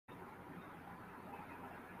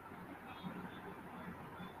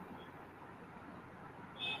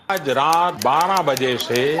आज रात 12 बजे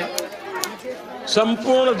से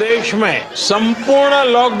संपूर्ण देश में संपूर्ण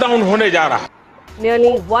लॉकडाउन होने जा रहा है.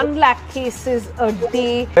 Nearly 1 lakh cases a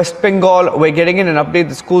day. West Bengal, we're getting in an update.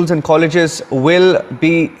 The schools and colleges will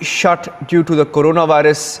be shut due to the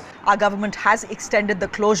coronavirus. Our government has extended the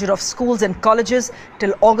closure of schools and colleges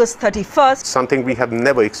till August 31st. Something we have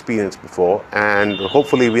never experienced before, and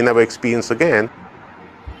hopefully we never experience again.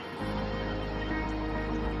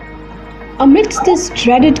 Amidst this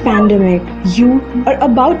dreaded pandemic, you are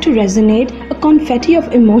about to resonate a confetti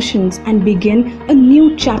of emotions and begin a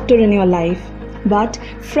new chapter in your life. But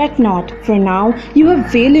fret not, for now you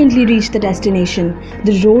have valiantly reached the destination,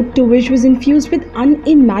 the road to which was infused with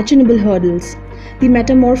unimaginable hurdles. The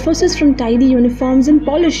metamorphosis from tidy uniforms and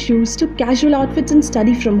polished shoes to casual outfits and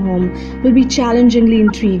study from home will be challengingly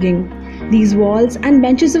intriguing. These walls and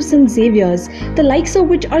benches of St. Xavier's, the likes of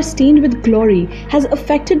which are stained with glory, has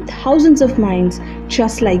affected thousands of minds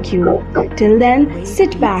just like you. Till then,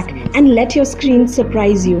 sit back and let your screens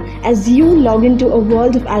surprise you as you log into a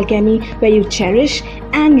world of alchemy where you cherish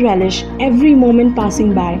and relish every moment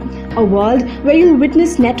passing by. A world where you'll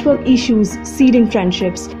witness network issues seeding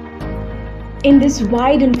friendships. In this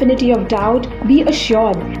wide infinity of doubt, be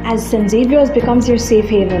assured as St. Xavier's becomes your safe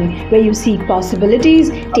haven, where you seek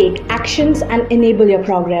possibilities, take actions and enable your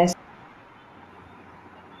progress.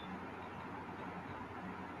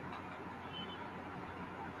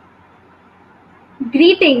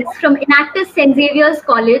 Greetings from Enactus St. Xavier's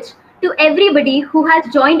College to everybody who has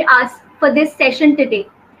joined us for this session today.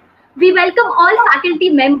 We welcome all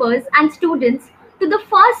faculty members and students to the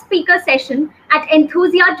first speaker session at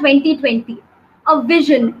Enthusia 2020. A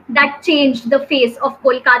vision that changed the face of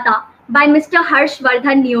Kolkata by Mr.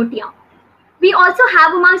 Harshavardhan Neotia. We also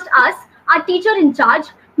have amongst us our teacher in charge,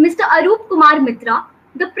 Mr. Arup Kumar Mitra,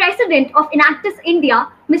 the President of Enactus India,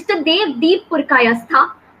 Mr. Devdeep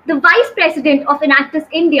Purkayastha, the Vice President of Enactus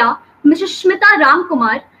India, Mrs. Shmita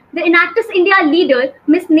Ramkumar, the Enactus India leader,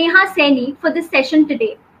 Ms. Neha Saini, for this session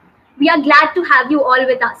today. We are glad to have you all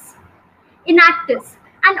with us. Enactus,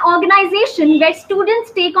 an organization where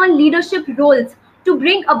students take on leadership roles to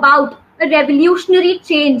bring about a revolutionary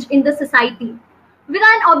change in the society, with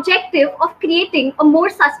an objective of creating a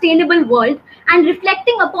more sustainable world and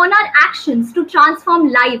reflecting upon our actions to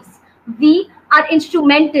transform lives. We are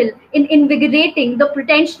instrumental in invigorating the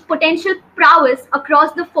potential prowess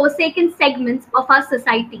across the forsaken segments of our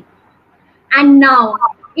society. And now,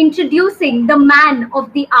 introducing the man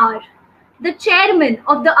of the hour, the chairman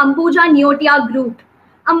of the Ambuja Neotia group,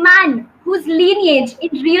 a man whose lineage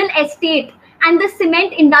in real estate and the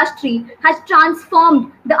cement industry has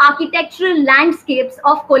transformed the architectural landscapes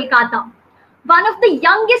of Kolkata. One of the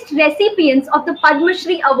youngest recipients of the Padma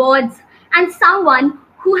Shri Awards and someone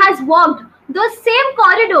who has walked those same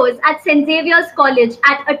corridors at St. Xavier's College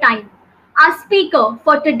at a time. Our speaker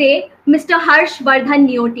for today, Mr. Harshavardhan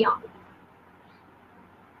Neotia.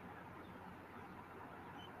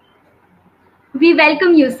 We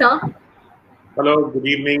welcome you, sir. Hello, good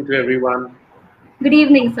evening to everyone. Good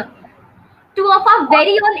evening, sir. Two of our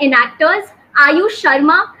very own enactors, Ayush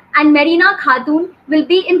Sharma and Marina Khatun, will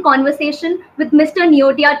be in conversation with Mr.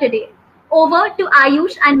 Neotia today. Over to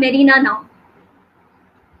Ayush and Marina now.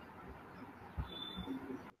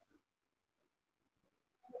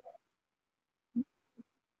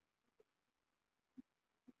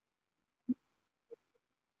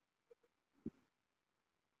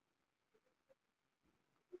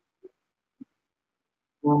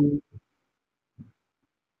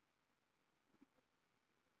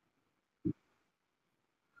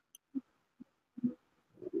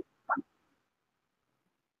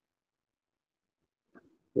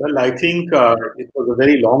 Well, I think it was a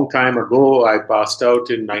very long time ago. I passed out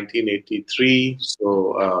in 1983,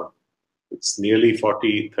 so it's nearly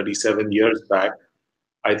 37 years back.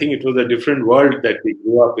 I think it was a different world that we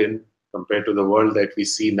grew up in compared to the world that we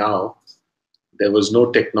see now. There was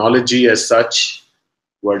no technology as such.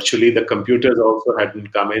 Virtually, the computers also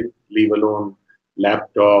hadn't come in, leave alone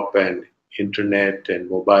laptop and internet and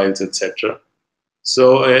mobiles, etc.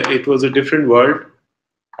 So it was a different world.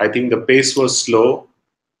 I think the pace was slow.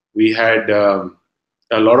 We had a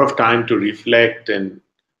lot of time to reflect and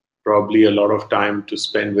probably a lot of time to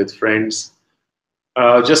spend with friends.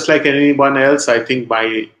 Just like anyone else, I think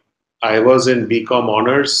I was in BCom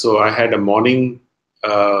honors, so I had a morning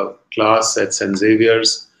class at St.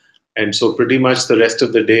 Xavier's, and so pretty much the rest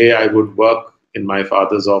of the day I would work in my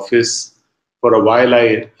father's office. For a while,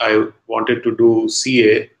 I wanted to do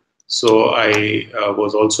CA, so I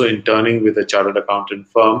was also interning with a chartered accountant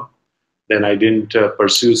firm. Then I didn't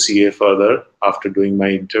pursue CA further after doing my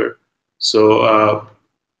inter. So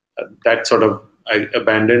that sort of I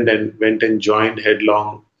abandoned and went and joined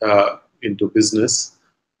headlong into business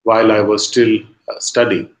while I was still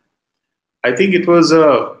studying. I think it was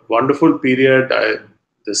a wonderful period.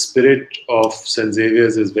 The spirit of St.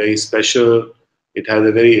 Xavier's is very special. It has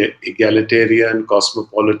a very egalitarian,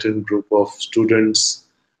 cosmopolitan group of students.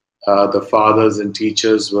 The fathers and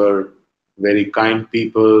teachers were very kind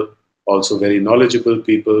people, also very knowledgeable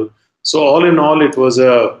people. So, all in all, it was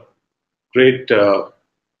a great,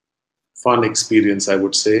 fun experience, I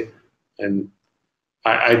would say. And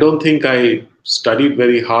I don't think I studied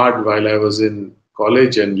very hard while I was in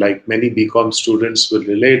college, and like many BCom students will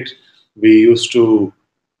relate, we used to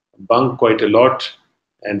bunk quite a lot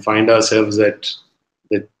and find ourselves at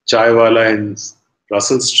the chaiwala in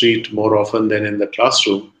Russell Street more often than in the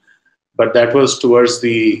classroom. But that was towards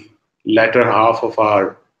the latter half of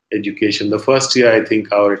our education. The first year, I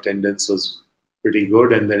think our attendance was pretty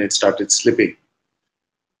good, and then it started slipping.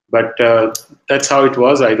 But that's how it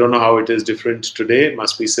was. I don't know how it is different today. It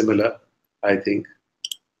must be similar, I think.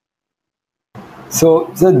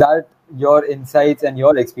 So that your insights and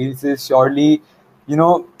your experiences surely,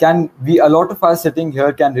 can we, a lot of us sitting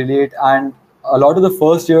here can relate, and a lot of the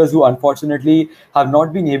first years who unfortunately have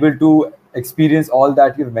not been able to experience all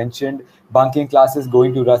that you've mentioned, bunking classes,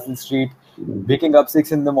 going to Russell Street, waking up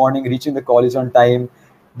 6 in the morning, reaching the college on time,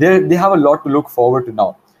 they have a lot to look forward to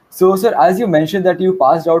now. So, sir, as you mentioned that you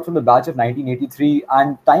passed out from the batch of 1983,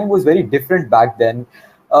 and time was very different back then.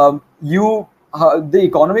 The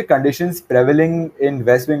economic conditions prevailing in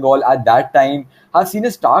West Bengal at that time have seen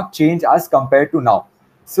a stark change as compared to now.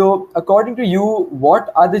 So, according to you, what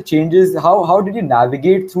are the changes? How did you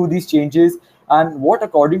navigate through these changes? And what,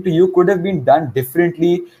 according to you, could have been done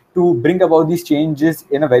differently to bring about these changes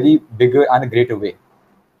in a very bigger and a greater way?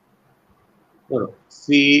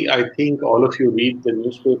 See, I think all of you read the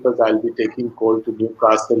newspapers. I'll be taking coal to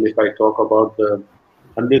Newcastle if I talk about the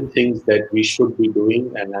 100 things that we should be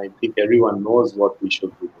doing, and I think everyone knows what we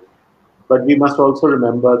should be doing. But we must also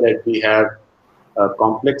remember that we have a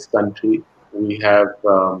complex country. We have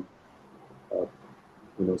uh,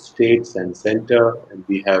 states and center, and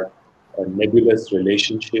we have a nebulous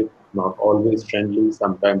relationship, not always friendly,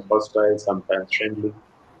 sometimes hostile, sometimes friendly.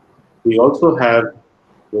 We also have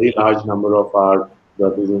very large number of our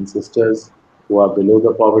brothers and sisters who are below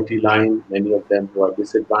the poverty line, many of them who are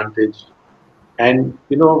disadvantaged. And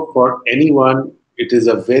for anyone, it is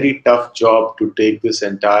a very tough job to take this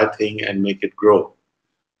entire thing and make it grow.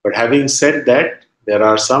 But having said that, there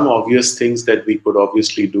are some obvious things that we could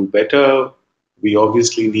obviously do better. We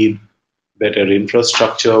obviously need better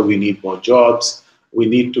infrastructure. We need more jobs. We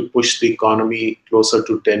need to push the economy closer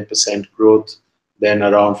to 10% growth than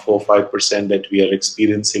around 4-5% that we are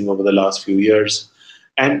experiencing over the last few years.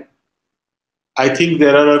 And I think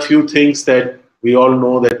there are a few things that we all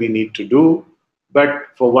know that we need to do, but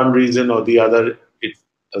for one reason or the other, it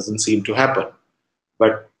doesn't seem to happen.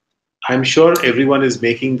 But I'm sure everyone is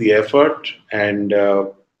making the effort, and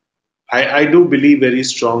I do believe very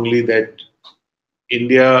strongly that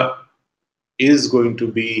India is going to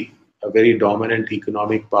be a very dominant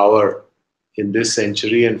economic power in this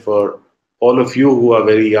century. And for all of you who are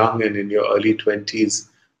very young and in your early 20s,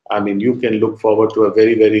 I mean, you can look forward to a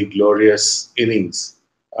very, very glorious innings.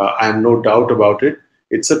 I have no doubt about it.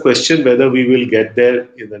 It's a question whether we will get there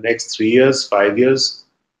in the next 3 years, 5 years,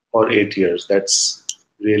 or 8 years. That's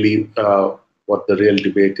really what the real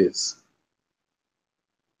debate is.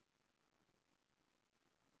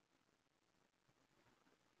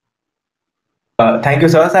 Thank you,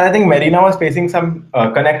 sir. So I think Marina was facing some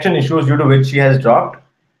connection issues due to which she has dropped.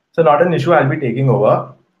 So not an issue, I'll be taking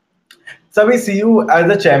over. So we see you as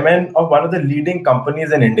the chairman of one of the leading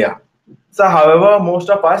companies in India. So however, most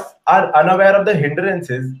of us are unaware of the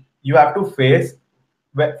hindrances you have to face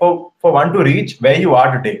for one to reach where you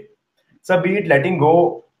are today. So be it letting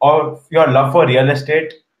go of your love for real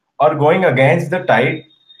estate or going against the tide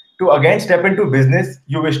to again step into business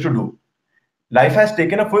you wish to do. Life has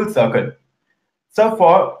taken a full circle. So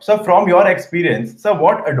from your experience, so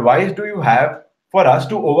what advice do you have for us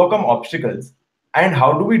to overcome obstacles, and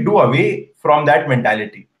how do we do away from that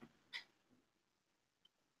mentality?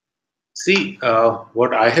 See,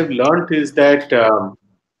 what I have learned is that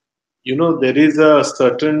there is a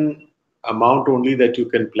certain amount only that you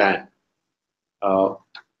can plan. Uh,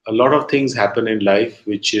 a lot of things happen in life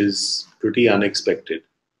which is pretty unexpected.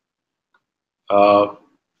 Uh,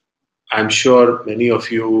 I'm sure many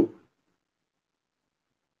of you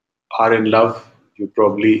are in love. You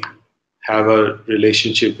probably have a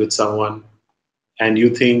relationship with someone, and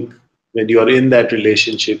you think when you are in that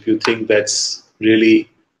relationship, you think that's really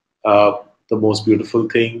uh, the most beautiful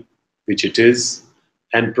thing, which it is.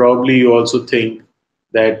 And probably you also think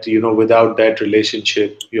that, without that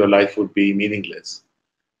relationship, your life would be meaningless.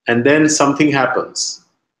 And then something happens,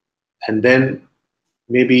 and then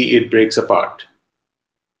maybe it breaks apart,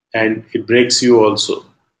 and it breaks you also.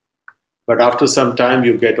 But after some time,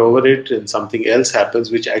 you get over it, and something else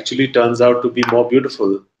happens, which actually turns out to be more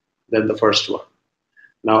beautiful than the first one.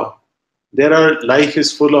 Now, life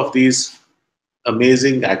is full of these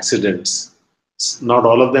amazing accidents. Not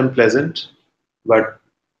all of them pleasant, but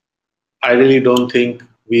I really don't think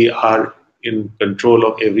we are in control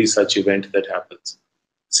of every such event that happens.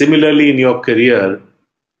 Similarly, in your career,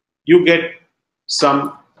 you get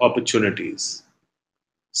some opportunities.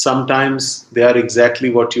 Sometimes they are exactly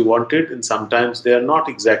what you wanted, and sometimes they are not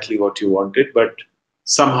exactly what you wanted, but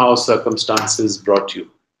somehow circumstances brought you.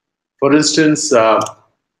 For instance,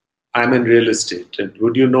 I'm in real estate, and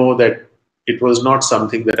would you know that it was not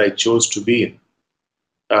something that I chose to be in?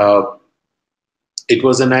 It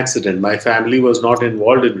was an accident. My family was not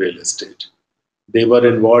involved in real estate. They were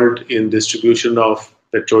involved in distribution of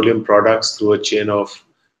petroleum products through a chain of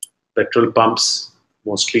petrol pumps,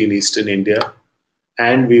 mostly in eastern India.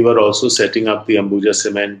 And we were also setting up the Ambuja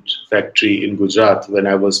Cement factory in Gujarat when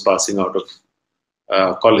I was passing out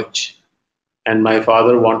of college. And my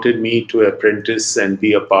father wanted me to apprentice and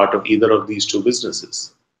be a part of either of these two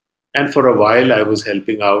businesses. And for a while, I was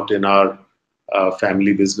helping out in our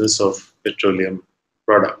family business of petroleum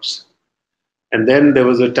products. And then there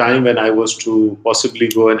was a time when I was to possibly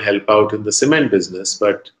go and help out in the cement business,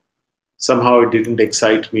 but somehow it didn't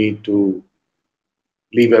excite me to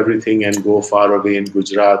leave everything and go far away in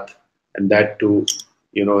Gujarat, and that too,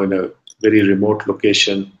 in a very remote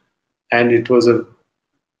location. And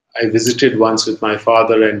I visited once with my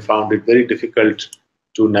father and found it very difficult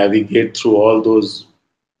to navigate through all those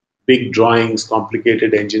big drawings,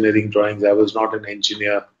 complicated engineering drawings. I was not an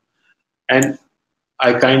engineer. And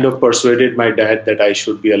I kind of persuaded my dad that I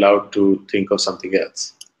should be allowed to think of something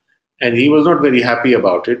else. And he was not very happy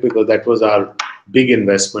about it because that was our big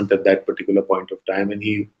investment at that particular point of time. And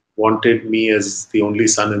he wanted me, as the only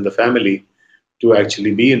son in the family, to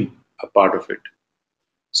actually be a part of it.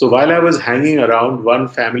 So while I was hanging around, one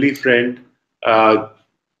family friend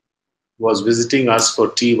was visiting us for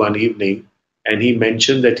tea one evening, and he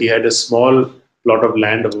mentioned that he had a small plot of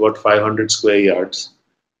land of about 500 square yards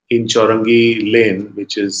in Chaurangi Lane,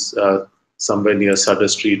 which is somewhere near Sutter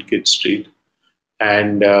Street, Kid Street.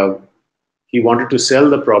 And he wanted to sell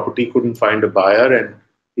the property, couldn't find a buyer, and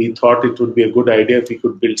he thought it would be a good idea if he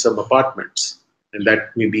could build some apartments, and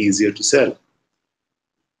that may be easier to sell.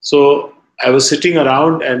 So I was sitting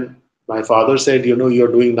around, and my father said,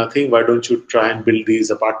 you're doing nothing. Why don't you try and build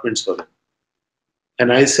these apartments for him?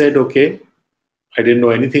 And I said, okay. I didn't know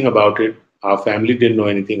anything about it. Our family didn't know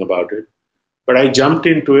anything about it. But I jumped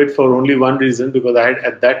into it for only one reason, because I had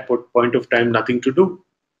at that point of time nothing to do.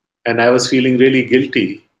 And I was feeling really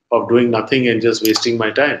guilty of doing nothing and just wasting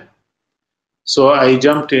my time. So I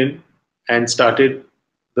jumped in and started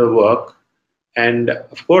the work. And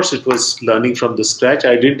of course, it was learning from the scratch.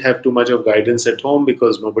 I didn't have too much of guidance at home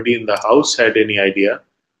because nobody in the house had any idea.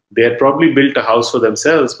 They had probably built a house for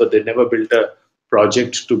themselves, but they never built a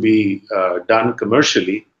project to be done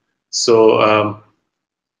commercially. So,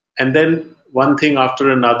 and then one thing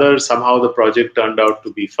after another, somehow the project turned out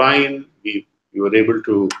to be fine. We were able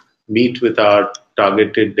to meet with our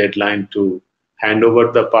targeted deadline to hand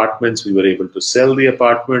over the apartments. We were able to sell the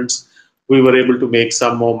apartments. We were able to make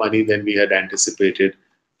some more money than we had anticipated.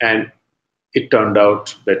 And it turned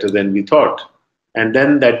out better than we thought. And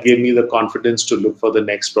then that gave me the confidence to look for the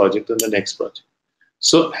next project and the next project.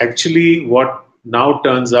 So actually, what now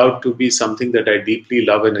turns out to be something that I deeply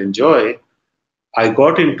love and enjoy, I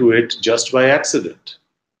got into it just by accident.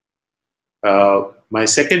 My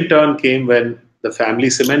second turn came when the family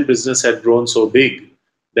cement business had grown so big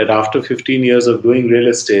that after 15 years of doing real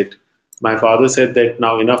estate, my father said that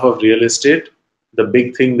now enough of real estate. The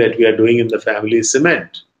big thing that we are doing in the family is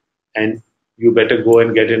cement, and you better go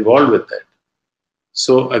and get involved with that.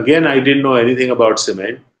 So again, I didn't know anything about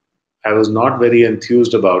cement. I was not very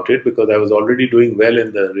enthused about it because I was already doing well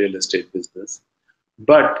in the real estate business.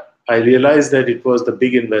 But I realized that it was the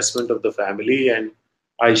big investment of the family and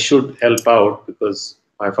I should help out because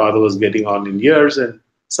my father was getting on in years and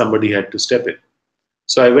somebody had to step in.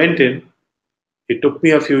 So I went in. It took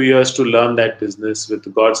me a few years to learn that business.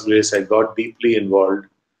 With God's grace, I got deeply involved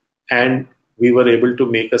and we were able to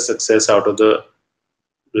make a success out of the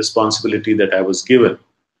responsibility that I was given.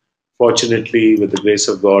 Fortunately, with the grace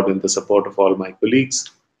of God and the support of all my colleagues,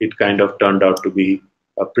 it kind of turned out to be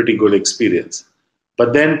a pretty good experience.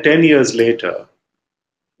 But then 10 years later,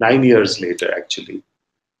 9 years later actually,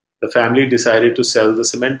 the family decided to sell the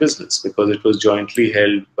cement business because it was jointly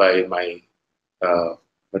held by my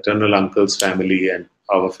maternal uncle's family and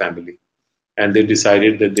our family. And they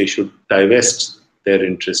decided that they should divest their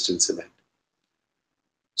interest in cement.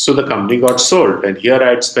 So the company got sold. And here I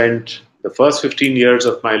had spent the first 15 years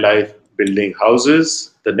of my life building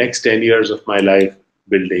houses, the next 10 years of my life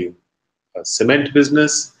building a cement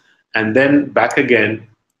business, and then back again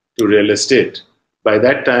to real estate. By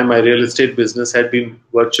that time, my real estate business had been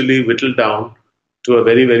virtually whittled down to a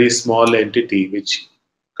very, very small entity, which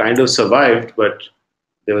kind of survived, but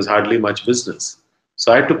there was hardly much business.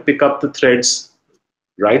 So I had to pick up the threads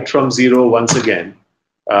right from zero once again,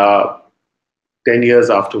 10 years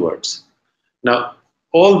afterwards. Now,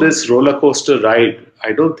 all this roller coaster ride,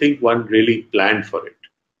 I don't think one really planned for it.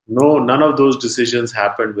 No, none of those decisions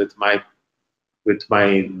happened with my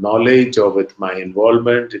knowledge or with my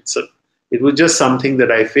involvement. It was just something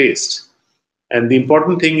that I faced. And the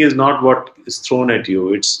important thing is not what is thrown at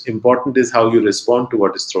you. It's important is how you respond to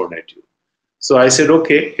what is thrown at you. So I said,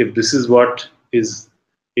 okay, if this is what is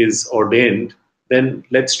ordained, then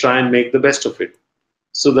let's try and make the best of it.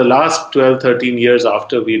 So the last 12, 13 years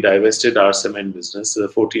after we divested our cement business,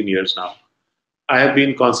 14 years now, I have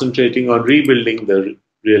been concentrating on rebuilding the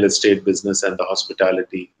real estate business and the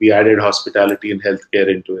hospitality. We added hospitality and healthcare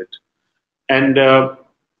into it. And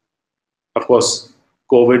of course,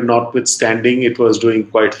 COVID notwithstanding, it was doing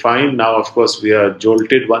quite fine. Now, of course, we are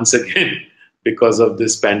jolted once again because of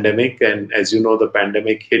this pandemic. And as you know, the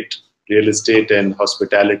pandemic hit real estate and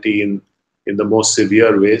hospitality in the most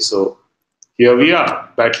severe way. So here we are,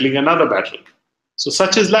 battling another battle. So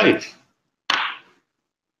such is life.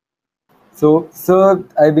 So, sir,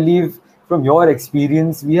 I believe from your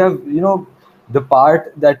experience, we have, the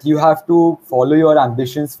part that you have to follow your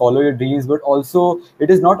ambitions, follow your dreams, but also it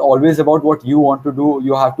is not always about what you want to do.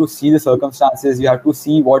 You have to see the circumstances. You have to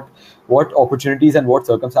see what opportunities and what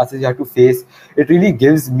circumstances you have to face. It really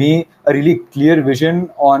gives me a really clear vision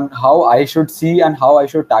on how I should see and how I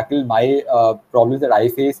should tackle my problems that I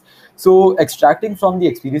face. So, extracting from the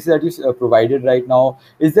experiences that you provided right now,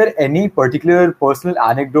 is there any particular personal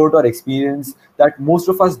anecdote or experience that most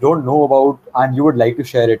of us don't know about and you would like to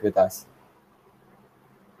share it with us?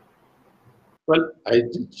 Well, I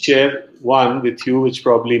did share one with you, which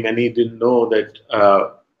probably many didn't know, that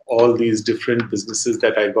all these different businesses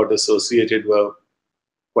that I got associated were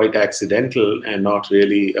quite accidental and not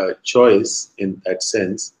really a choice in that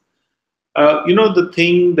sense. The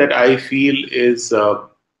thing that I feel is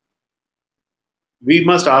we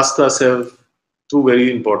must ask ourselves two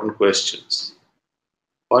very important questions.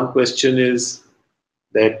 One question is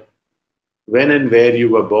that when and where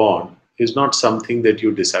you were born is not something that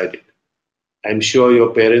you decided. I'm sure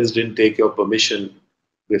your parents didn't take your permission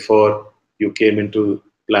before you came into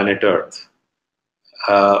planet Earth.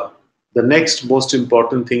 The next most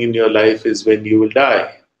important thing in your life is when you will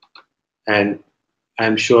die. And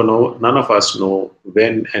I'm sure none of us know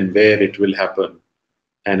when and where it will happen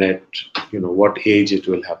and at what age it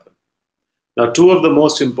will happen. Now, two of the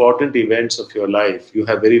most important events of your life, you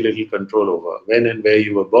have very little control over: when and where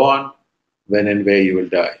you were born, when and where you will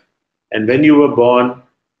die. And when you were born,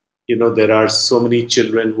 there are so many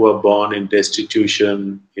children who are born in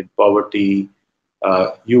destitution, in poverty.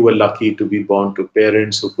 You were lucky to be born to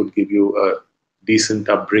parents who could give you a decent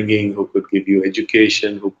upbringing, who could give you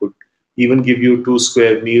education, who could even give you 2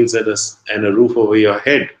 square meals and a roof over your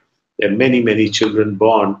head. There are many, many children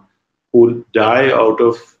born who die out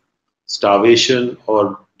of starvation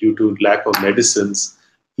or due to lack of medicines,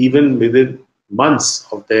 even within months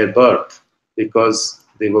of their birth, because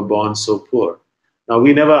they were born so poor. Now,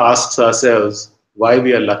 we never ask ourselves why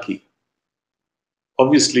we are lucky.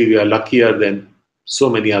 Obviously, we are luckier than so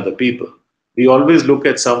many other people. We always look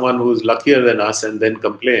at someone who is luckier than us and then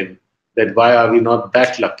complain that why are we not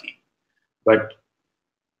that lucky? But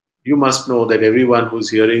you must know that everyone who's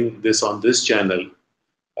hearing this on this channel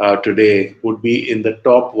today would be in the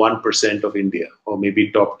top 1% of India, or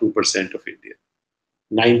maybe top 2% of India.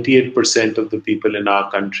 98% of the people in our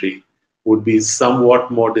country would be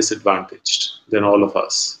somewhat more disadvantaged than all of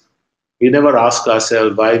us. We never ask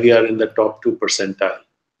ourselves why we are in the top 2 percentile.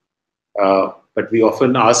 But we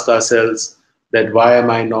often ask ourselves that why am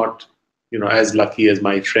I not, as lucky as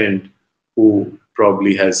my friend who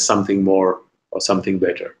probably has something more or something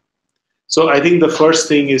better. So I think the first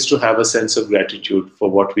thing is to have a sense of gratitude for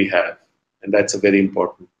what we have. And that's a very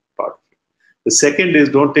important part of it. The second is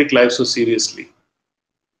don't take life so seriously.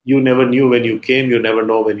 You never knew when you came, you never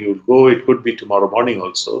know when you'll go. It could be tomorrow morning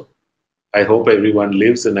also. I hope everyone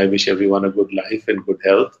lives and I wish everyone a good life and good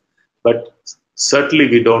health. But certainly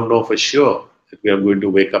we don't know for sure that we are going to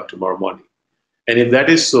wake up tomorrow morning. And if that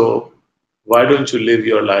is so, why don't you live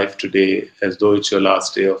your life today as though it's your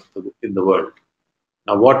last day in the world?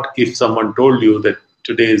 Now, what if someone told you that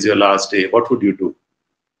today is your last day? What would you do?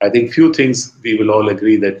 I think few things we will all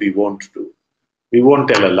agree that we won't do. We won't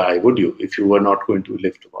tell a lie, would you, if you were not going to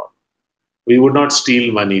live tomorrow? We would not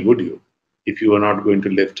steal money, would you, if you were not going to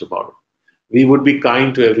live tomorrow? We would be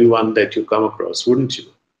kind to everyone that you come across, wouldn't you?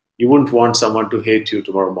 You wouldn't want someone to hate you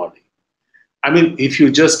tomorrow morning. I mean, if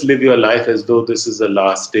you just live your life as though this is the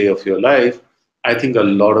last day of your life, I think a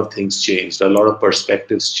lot of things changed, a lot of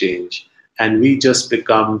perspectives change, and we just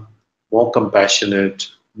become more compassionate,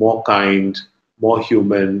 more kind, more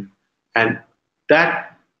human, and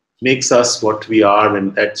that makes us what we are,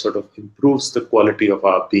 and that sort of improves the quality of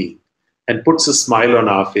our being and puts a smile on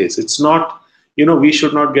our face. It's not, we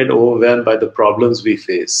should not get overwhelmed by the problems we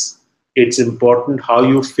face. It's important how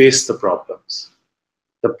you face the problems.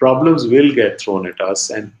 The problems will get thrown at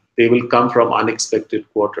us and they will come from unexpected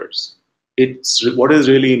quarters. What is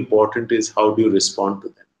really important is how do you respond to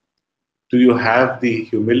them? Do you have the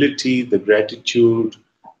humility, the gratitude,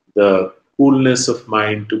 the coolness of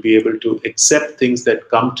mind to be able to accept things that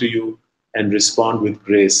come to you and respond with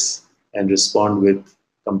grace and respond with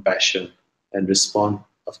compassion and respond,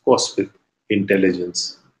 of course, with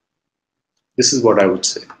intelligence? This is what I would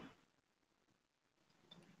say.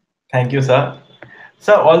 Thank you, sir.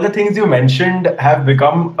 So all the things you mentioned have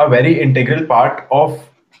become a very integral part of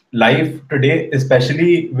life today,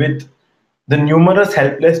 especially with the numerous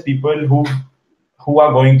helpless people who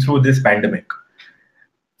are going through this pandemic.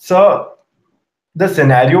 So the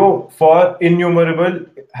scenario for innumerable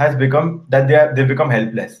has become that they become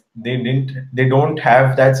helpless. They don't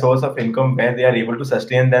have that source of income where they are able to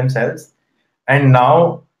sustain themselves, and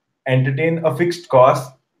now entertain a fixed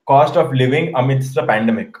cost of living amidst the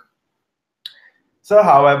pandemic. So,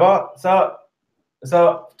 however,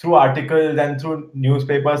 so through articles and through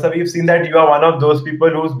newspapers, so we've seen that you are one of those people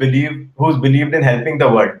who's believed in helping the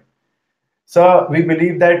world. So we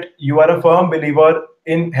believe that you are a firm believer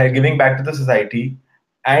in giving back to the society,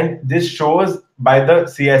 and this shows by the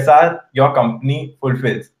CSR your company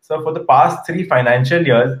fulfills. So for the past 3 financial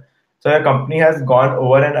years, so your company has gone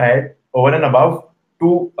over and above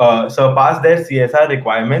to surpass their CSR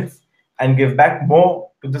requirements and give back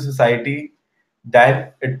more to the society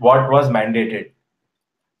than what was mandated.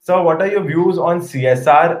 So what are your views on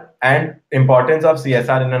CSR and importance of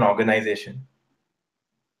CSR in an organization?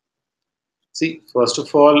 See, first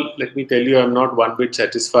of all, let me tell you, I'm not one bit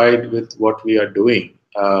satisfied with what we are doing.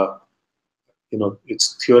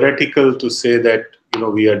 It's theoretical to say that,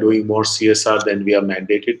 we are doing more CSR than we are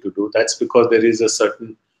mandated to do. That's because there is a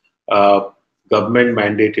certain government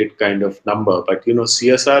mandated kind of number. But,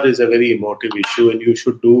 CSR is a very emotive issue and you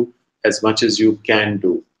should do as much as you can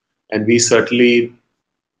do. And we certainly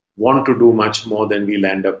want to do much more than we'll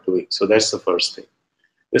end up doing. So that's the first thing.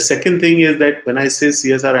 The second thing is that when I say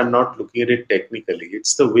CSR, I'm not looking at it technically.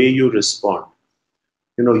 It's the way you respond.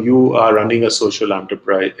 You are running a social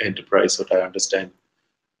enterprise, what I understand.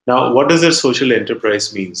 Now, what does a social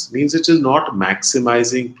enterprise mean? It means it is not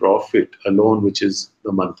maximizing profit alone, which is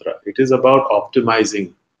the mantra. It is about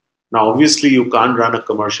optimizing. Now, obviously, you can't run a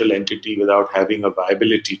commercial entity without having a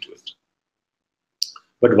viability to it.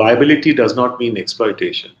 But viability does not mean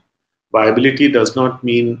exploitation. Viability does not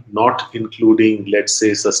mean not including, let's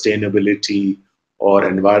say, sustainability or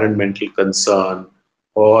environmental concern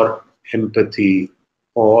or empathy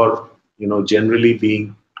or, generally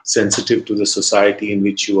being sensitive to the society in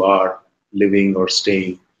which you are living or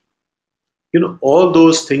staying. All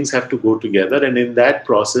those things have to go together. And in that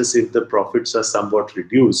process, if the profits are somewhat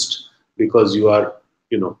reduced because you are,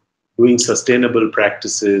 doing sustainable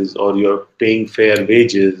practices or you're paying fair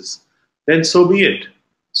wages, then so be it.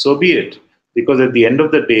 So be it. Because at the end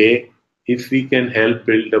of the day, if we can help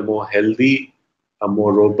build a more healthy, a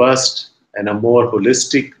more robust, and a more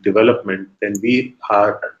holistic development, then we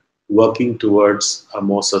are working towards a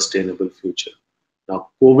more sustainable future. Now,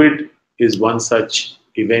 COVID is one such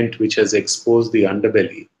event which has exposed the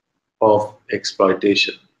underbelly of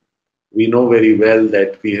exploitation. We know very well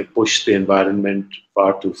that we have pushed the environment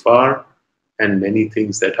far too far, and many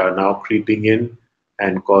things that are now creeping in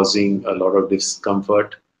and causing a lot of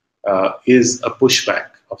discomfort is a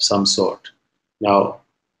pushback of some sort. Now,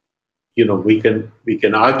 we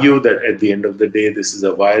can argue that at the end of the day this is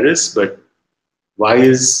a virus, but why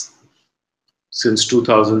is, since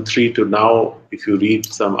 2003 to now, if you read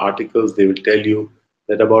some articles, they will tell you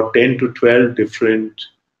that about 10 to 12 different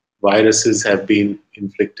viruses have been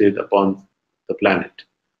inflicted upon the planet,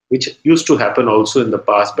 which used to happen also in the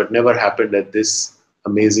past, but never happened at this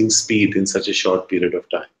amazing speed in such a short period of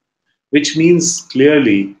time. Which means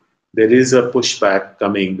clearly there is a pushback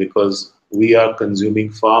coming because we are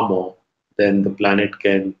consuming far more than the planet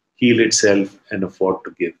can heal itself and afford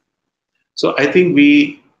to give. So I think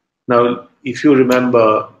now, if you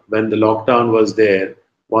remember when the lockdown was there,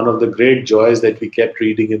 one of the great joys that we kept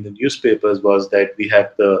reading in the newspapers was that we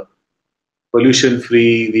had the pollution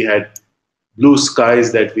free, we had blue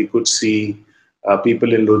skies that we could see.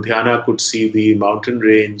 People in Ludhiana could see the mountain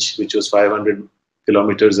range, which was 500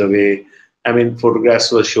 kilometers away. I mean,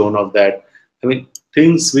 photographs were shown of that. I mean,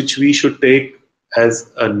 things which we should take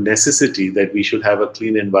as a necessity that we should have a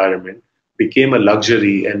clean environment became a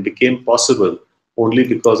luxury and became possible only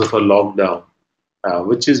because of a lockdown,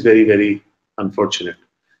 which is very, very unfortunate.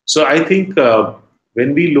 So I think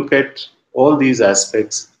when we look at all these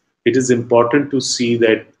aspects, it is important to see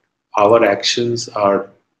that our actions are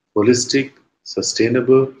holistic,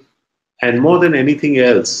 sustainable, and more than anything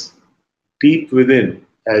else, deep within,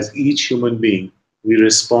 as each human being, we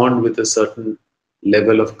respond with a certain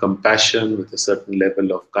level of compassion, with a certain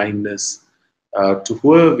level of kindness to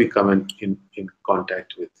whoever we come in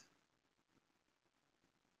contact with.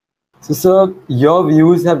 So, sir, your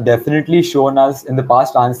views have definitely shown us in the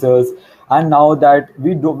past answers, and now that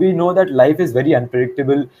we know that life is very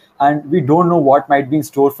unpredictable, and we don't know what might be in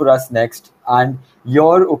store for us next. And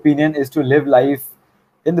your opinion is to live life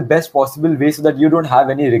in the best possible way so that you don't have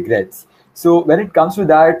any regrets. So, when it comes to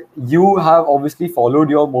that, you have obviously followed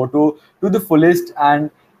your motto to the fullest, and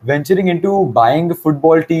venturing into buying a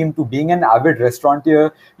football team to being an avid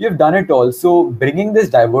restaurateur, you've done it all. So, bringing this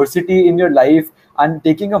diversity in your life and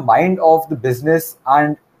taking a mind of the business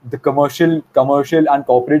and the commercial and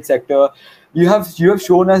corporate sector, you have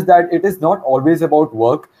shown us that it is not always about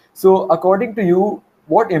work. So according to you,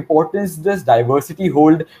 what importance does diversity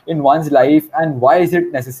hold in one's life, and why is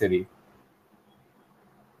it necessary?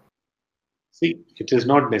 See, it is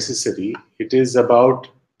not necessary. It is about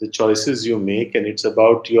the choices you make, and it's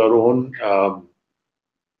about your own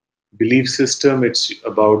belief system. It's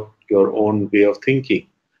about your own way of thinking.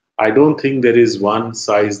 I don't think there is one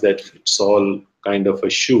size that fits all kind of a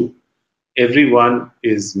shoe. Everyone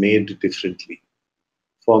is made differently.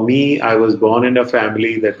 For me, I was born in a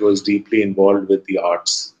family that was deeply involved with the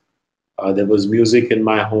arts. There was music in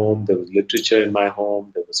my home, there was literature in my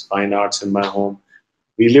home, there was fine arts in my home.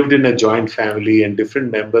 We lived in a joint family, and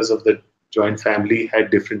different members of the joint family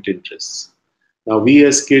had different interests. Now, we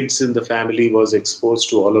as kids in the family was exposed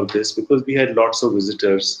to all of this because we had lots of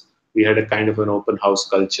visitors. We had a kind of an open house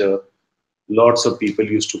culture. Lots of people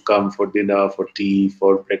used to come for dinner, for tea,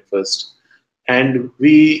 for breakfast, and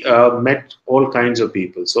we met all kinds of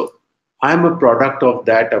people. So I'm a product of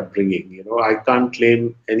that upbringing. I can't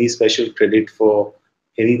claim any special credit for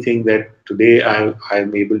anything that today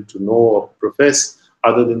I'm able to know or profess,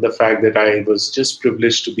 other than the fact that I was just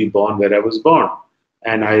privileged to be born where I was born,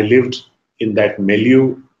 and I lived in that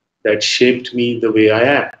milieu that shaped me the way I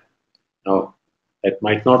am. Now, that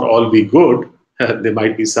might not all be good. There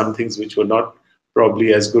might be some things which were not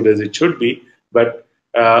probably as good as it should be, but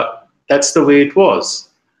that's the way it was.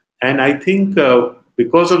 And I think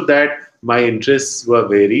because of that, my interests were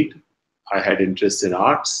varied. I had interest in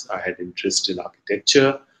arts, I had interest in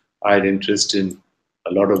architecture, I had interest in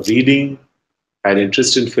a lot of reading, I had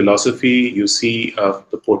interest in philosophy. You see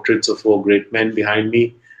the portraits of four great men behind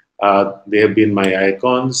me. They have been my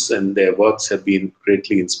icons, and their works have been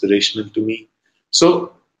greatly inspirational to me.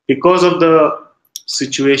 So, because of the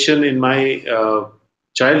situation in my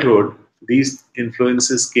childhood, these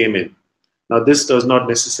influences came in. Now, this does not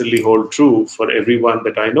necessarily hold true for everyone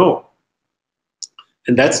that I know,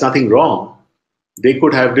 and that's nothing wrong. They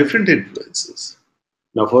could have different influences.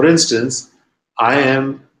 Now, for instance, I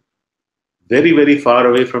am very, very far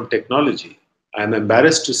away from technology. I'm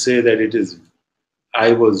embarrassed to say that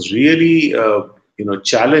I was really,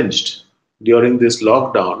 challenged during this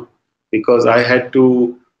lockdown because I had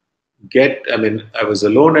to I was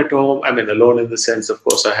alone at home. Alone in the sense, of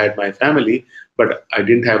course, I had my family, but I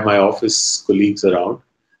didn't have my office colleagues around.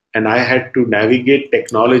 And I had to navigate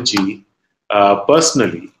technology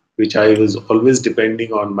personally, which I was always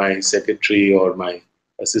depending on my secretary or my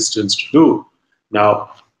assistants to do.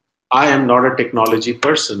 Now, I am not a technology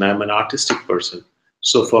person, I'm an artistic person.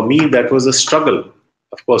 So for me, that was a struggle.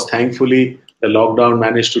 Of course, thankfully, the lockdown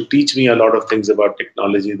managed to teach me a lot of things about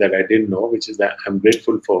technology that I didn't know, which is that I'm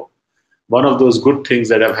grateful for. One of those good things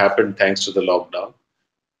that have happened thanks to the lockdown.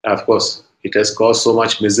 Of course, it has caused so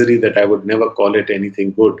much misery that I would never call it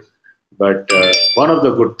anything good. But one of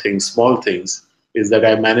the good things, small things, is that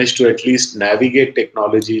I managed to at least navigate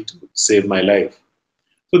technology to save my life.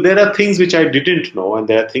 So there are things which I didn't know, and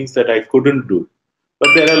there are things that I couldn't do.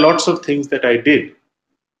 But there are lots of things that I did.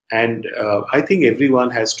 And I think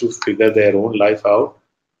everyone has to figure their own life out.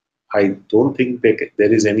 I don't think that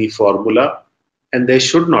there is any formula, and there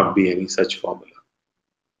should not be any such formula.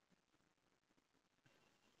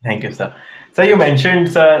 Thank you, sir. So you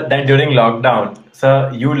mentioned, sir, that during lockdown,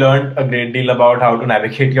 sir, you learned a great deal about how to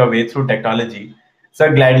navigate your way through technology.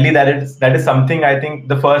 So gladly that is something I think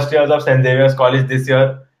the first years of St. Xavier's College this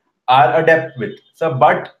year are adept with. So,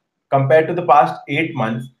 but compared to the past 8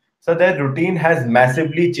 months, so their routine has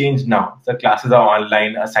massively changed now. So classes are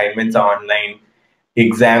online, assignments are online,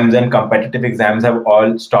 exams and competitive exams have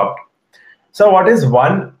all stopped. So, what is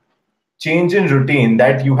one change in routine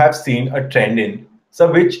that you have seen a trend in, so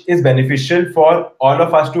which is beneficial for all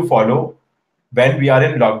of us to follow when we are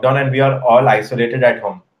in lockdown and we are all isolated at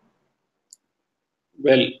home?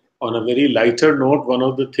 Well, on a very lighter note, one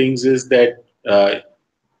of the things is that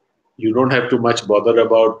you don't have to much bother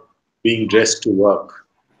about being dressed to work.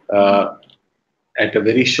 Uh, at a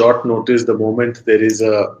very short notice, the moment there is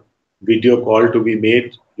a video call to be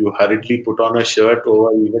made, you hurriedly put on a shirt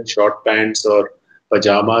over even short pants or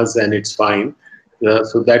pajamas, and it's fine.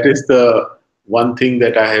 So that is the one thing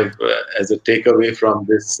that I have as a takeaway from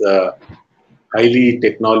this highly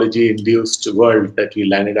technology-induced world that we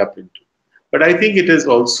landed up into. But I think it is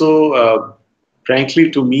also,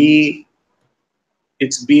 frankly, to me,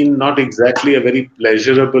 it's been not exactly a very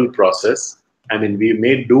pleasurable process. I mean, we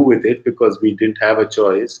made do with it because we didn't have a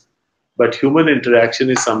choice. But human interaction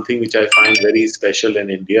is something which I find very special and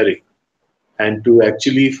endearing. And to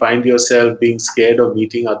actually find yourself being scared of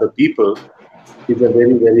meeting other people is a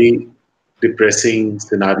very, very depressing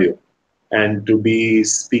scenario. And to be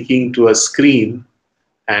speaking to a screen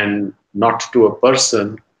and not to a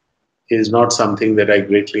person is not something that I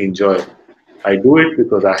greatly enjoy. I do it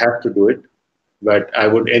because I have to do it, but I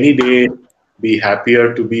would any day be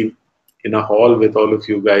happier to be in a hall with all of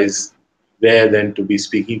you guys there than to be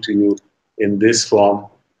speaking to you in this form.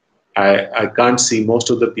 I can't see most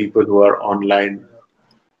of the people who are online,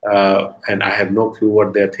 and I have no clue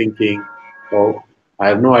what they're thinking, or I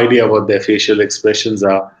have no idea what their facial expressions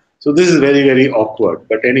are. So this is very, very awkward.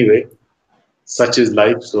 But anyway, such is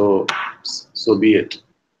life, so be it.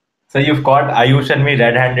 So you've caught Ayush and me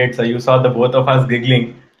red-handed. So you saw the both of us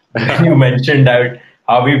giggling when you mentioned that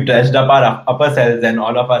how we've dressed up our upper selves and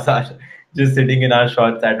all of us are just sitting in our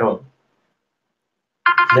shorts at home.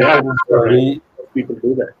 Yeah, we people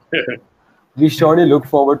do that. we surely look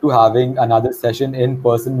forward to having another session in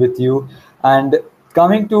person with you. And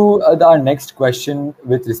coming to our next question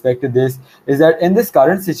with respect to this is that in this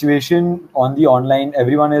current situation on the online,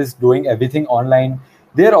 everyone is doing everything online.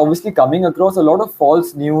 They're obviously coming across a lot of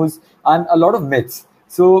false news and a lot of myths.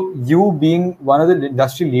 So you being one of the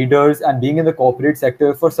industry leaders and being in the corporate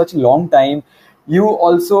sector for such a long time, you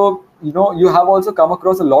also, you have also come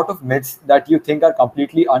across a lot of myths that you think are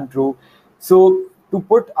completely untrue. So to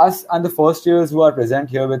put us and the first years who are present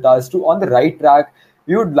here with us to on the right track,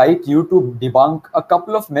 we would like you to debunk a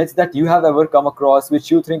couple of myths that you have ever come across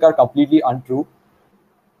which you think are completely untrue.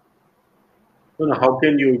 No, how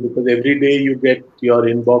can you? Because every day you get your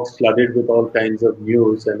inbox flooded with all kinds of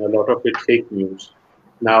news, and a lot of it fake news.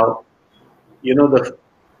 Now, the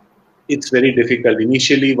it's very difficult.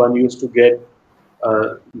 Initially, one used to get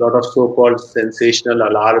a lot of so-called sensational,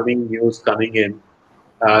 alarming news coming in.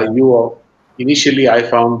 Initially, I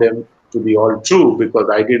found them to be all true because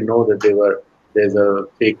I didn't know that there's a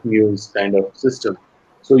fake news kind of system.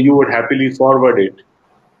 So you would happily forward it,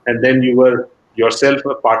 and then you were yourself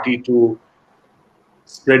a party to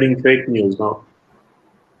spreading fake news. Now,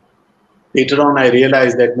 later on, I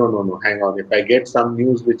realized that no, hang on. If I get some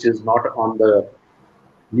news which is not on the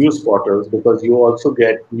news portals, because you also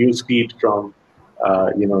get news feed from,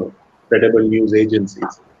 credible news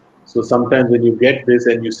agencies. So sometimes when you get this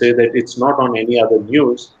and you say that it's not on any other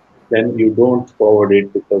news, then you don't forward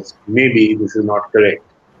it because maybe this is not correct.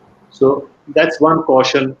 So that's one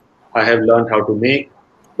caution I have learned how to make,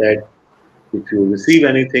 that if you receive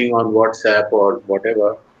anything on WhatsApp or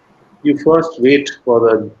whatever, you first wait for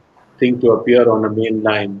the thing to appear on a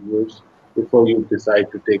mainline news before you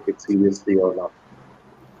decide to take it seriously or not.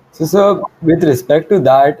 So, sir, with respect to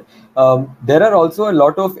that, there are also a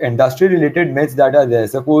lot of industry-related myths that are there.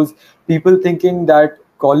 Suppose people thinking that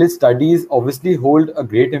college studies obviously hold a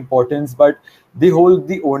great importance, but they hold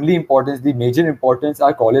the only importance, the major importance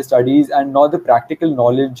are college studies and not the practical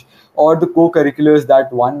knowledge or the co-curriculars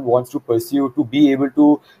that one wants to pursue to be able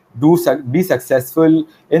to be successful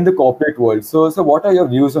in the corporate world. So what are your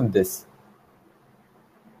views on this?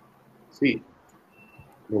 See,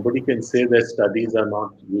 nobody can say that studies are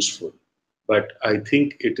not useful, but I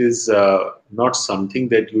think it is not something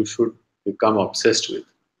that you should become obsessed with.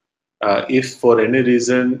 If for any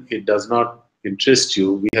reason it does not interest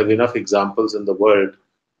you, we have enough examples in the world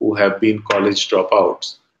who have been college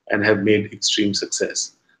dropouts and have made extreme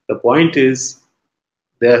success. The point is,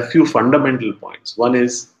 there are a few fundamental points. One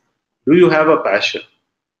is, do you have a passion?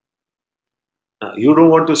 You don't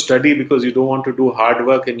want to study because you don't want to do hard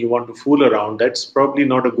work and you want to fool around. That's probably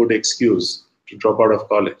not a good excuse to drop out of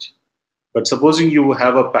college. But supposing you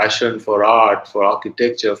have a passion for art, for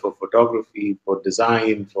architecture, for photography, for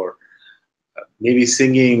design, for maybe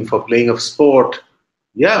singing, for playing a sport,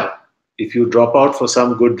 yeah, if you drop out for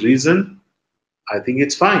some good reason, I think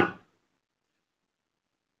it's fine.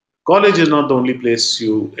 College is not the only place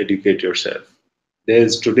you educate yourself.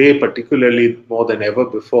 There's today, particularly more than ever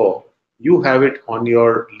before, you have it on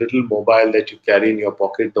your little mobile that you carry in your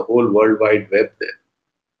pocket, the whole World Wide Web there.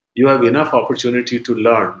 You have enough opportunity to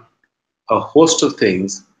learn a host of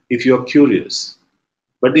things if you're curious.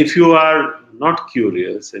 But if you are not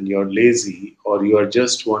curious and you're lazy, or you are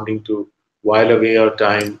just wanting to while away your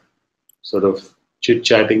time sort of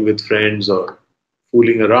chit-chatting with friends or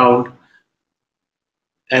fooling around,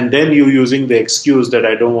 and then you using the excuse that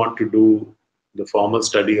I don't want to do the formal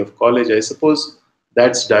study of college, I suppose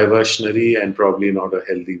that's diversionary and probably not a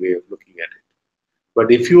healthy way of looking at it. But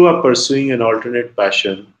if you are pursuing an alternate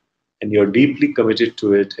passion and you're deeply committed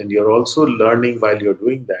to it and you're also learning while you're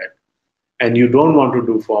doing that, and you don't want to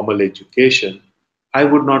do formal education, I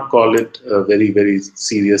would not call it a very, very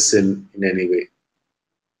serious sin in any way.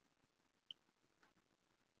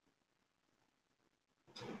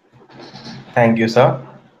 Thank you, sir.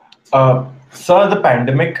 Sir, the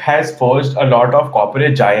pandemic has forced a lot of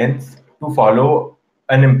corporate giants to follow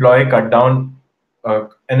an employee cut down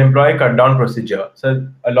procedure. So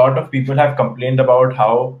a lot of people have complained about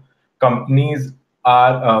how companies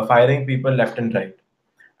are firing people left and right.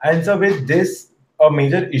 And so with this, a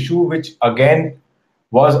major issue which again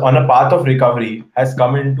was on a path of recovery has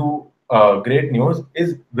come into great news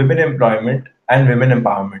is women employment and women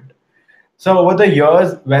empowerment. So over the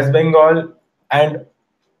years, West Bengal and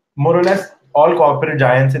more or less all corporate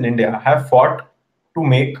giants in India have fought to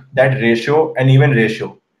make that ratio an even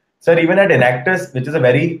ratio. Sir, even at Enactus, which is a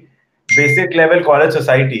very basic level college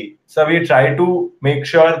society, so we try to make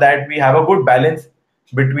sure that we have a good balance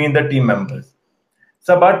between the team members.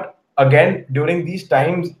 So, but again, during these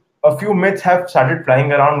times, a few myths have started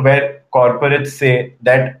flying around where corporates say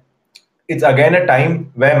that it's again a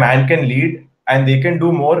time where man can lead and they can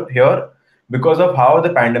do more here because of how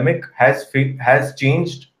the pandemic has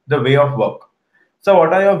changed the way of work. So,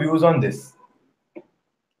 what are your views on this?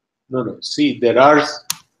 No. See, there are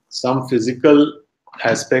some physical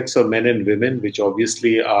aspects of men and women which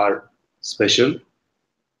obviously are special,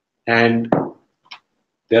 and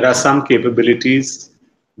there are some capabilities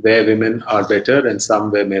where women are better and some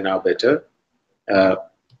where men are better.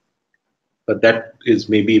 But that is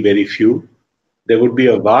maybe very few. There would be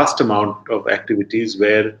a vast amount of activities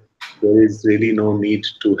where there is really no need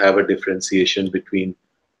to have a differentiation between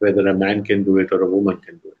whether a man can do it or a woman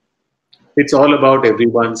can do it. It's all about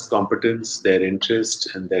everyone's competence, their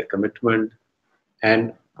interest, and their commitment,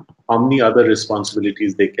 and how many other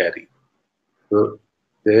responsibilities they carry. So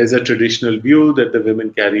there is a traditional view that the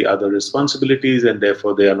women carry other responsibilities and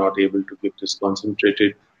therefore they are not able to give this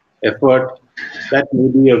concentrated effort. That may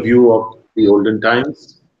be a view of the olden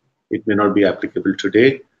times. It may not be applicable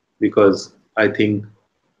today because I think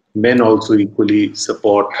men also equally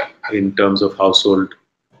support in terms of household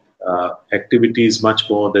activities much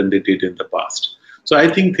more than they did in the past. So I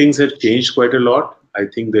think things have changed quite a lot. I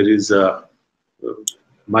think there is a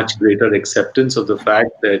much greater acceptance of the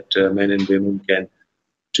fact that men and women can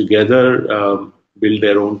together build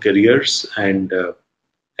their own careers, and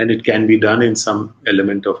it can be done in some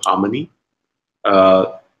element of harmony.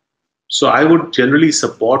 So I would generally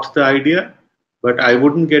support the idea, but I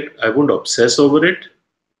wouldn't obsess over it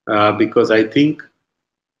because I think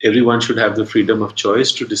everyone should have the freedom of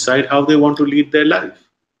choice to decide how they want to lead their life.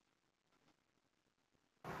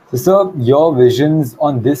 So, sir, your visions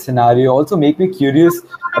on this scenario also make me curious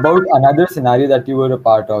about another scenario that you were a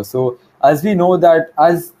part of. So, as we know that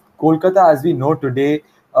as Kolkata, as we know today,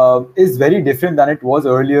 is very different than it was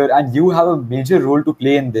earlier, and you have a major role to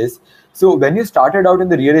play in this. So, when you started out in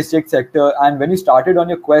the real estate sector and when you started on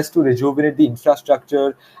your quest to rejuvenate the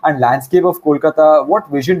infrastructure and landscape of Kolkata, what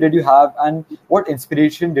vision did you have and what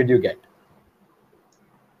inspiration did you get?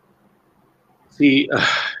 See,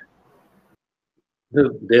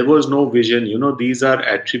 there was no vision. You know, these are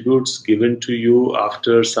attributes given to you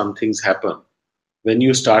after some things happen. When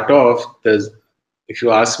you start off, if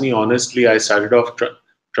you ask me honestly, I started off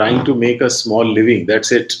trying to make a small living.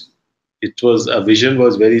 That's it. A vision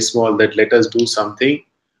was very small that let us do something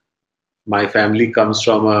My family comes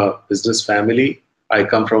from a business family. I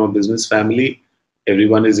come from a business family.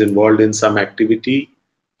 Everyone is involved in some activity.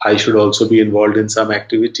 I should also be involved in some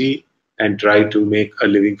activity and try to make a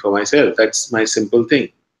living for myself. That's my simple thing.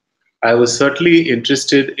 I was certainly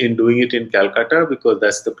interested in doing it in Calcutta because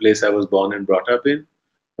that's the place I was born and brought up in.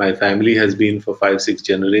 My family has been for 5, 6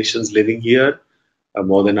 generations living here,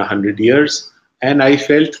 more than 100 years. And I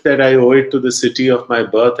felt that I owe it to the city of my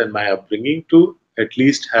birth and my upbringing to at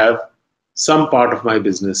least have some part of my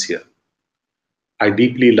business here. I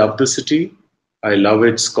deeply love the city. I love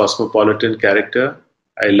its cosmopolitan character.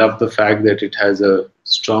 I love the fact that it has a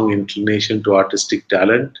strong inclination to artistic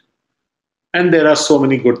talent. And there are so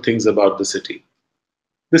many good things about the city.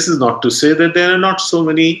 This is not to say that there are not so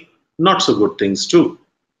many not so good things too,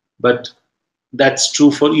 but that's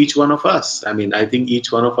true for each one of us. I mean, I think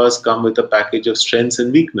each one of us come with a package of strengths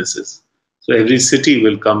and weaknesses. So every city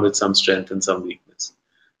will come with some strength and some weakness.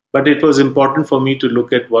 But it was important for me to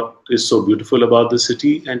look at what is so beautiful about the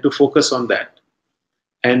city and to focus on that.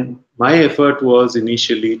 And my effort was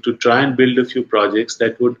initially to try and build a few projects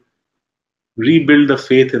that would rebuild the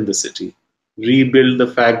faith in the city, rebuild the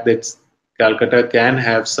fact that Calcutta can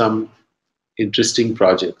have some interesting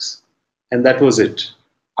projects. And that was it.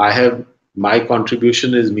 My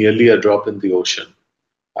contribution is merely a drop in the ocean.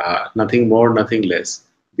 Nothing more, nothing less.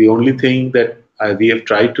 The only thing that we have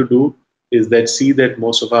tried to do is that see that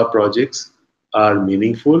most of our projects are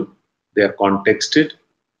meaningful, they are contexted,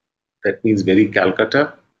 that means very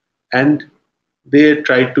Calcutta, and they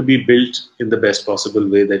tried to be built in the best possible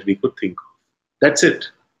way that we could think of. That's it.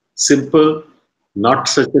 Simple, not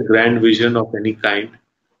such a grand vision of any kind.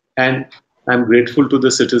 And I'm grateful to the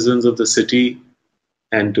citizens of the city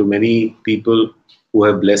and to many people who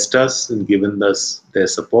have blessed us and given us their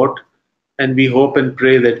support. And we hope and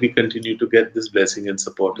pray that we continue to get this blessing and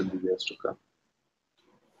support in the years to come.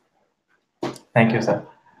 Thank you, sir.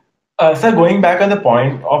 Sir, going back on the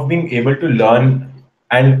point of being able to learn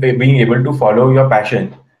and being able to follow your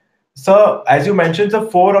passion. So, as you mentioned, the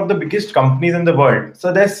four of the biggest companies in the world,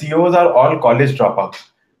 so their CEOs are all college dropouts.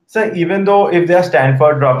 So, even though if they are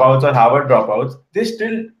Stanford dropouts or Harvard dropouts, they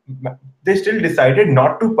still decided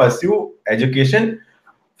not to pursue education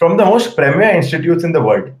from the most premier institutes in the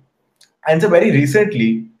world. And so, very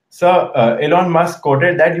recently, Sir Elon Musk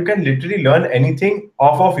quoted that you can literally learn anything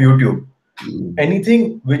off of YouTube.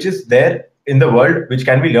 Anything which is there in the world which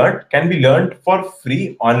can be learned for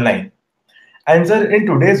free online. And sir, in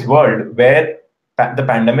today's world where the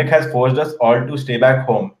pandemic has forced us all to stay back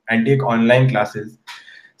home and take online classes,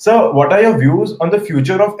 so what are your views on the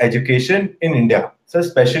future of education in India? So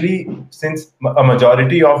especially since a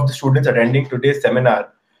majority of the students attending today's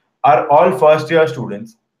seminar are all first year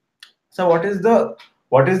students. So what is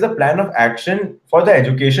the plan of action for the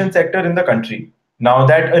education sector in the country now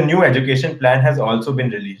that a new education plan has also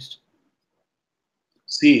been released?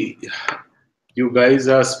 See, you guys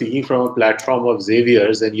are speaking from a platform of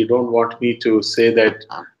Xavier's, and you don't want me to say that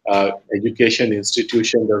education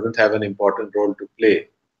institution doesn't have an important role to play.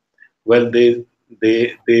 Well,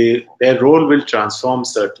 their role will transform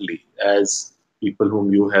certainly, as people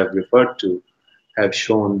whom you have referred to have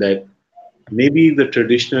shown that maybe the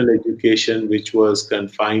traditional education, which was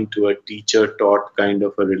confined to a teacher-taught kind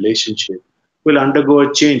of a relationship, will undergo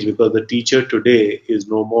a change because the teacher today is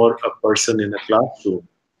no more a person in a classroom.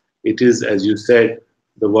 It is, as you said,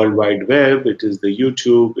 the World Wide Web, it is the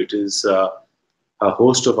YouTube, it is a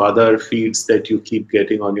host of other feeds that you keep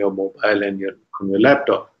getting on your mobile and on your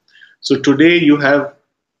laptop. So today you have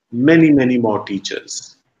many, many more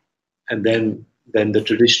teachers. And then the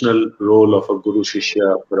traditional role of a Guru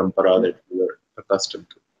Shishya Parampara that we were accustomed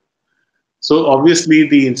to. So obviously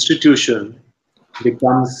the institution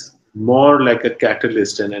becomes more like a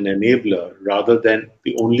catalyst and an enabler rather than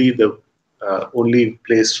the only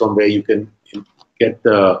place from where you can get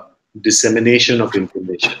the dissemination of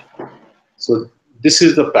information. So this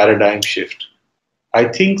is the paradigm shift. I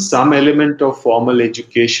think some element of formal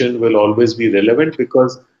education will always be relevant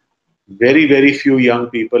because very, very few young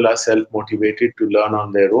people are self-motivated to learn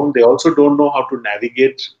on their own. They also don't know how to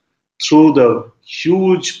navigate through the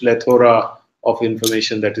huge plethora of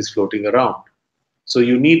information that is floating around. So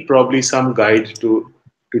you need probably some guide to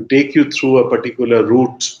take you through a particular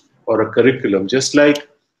route or a curriculum. Just like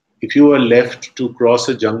if you were left to cross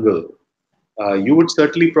a jungle, you would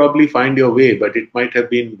certainly probably find your way, but it might have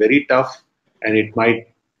been very tough and it might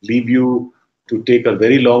leave you to take a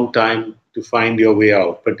very long time to find your way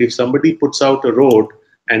out. But if somebody puts out a road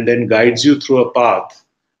and then guides you through a path,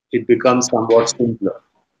 it becomes somewhat simpler.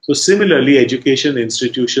 So similarly, education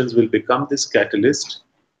institutions will become this catalyst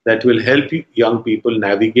that will help young people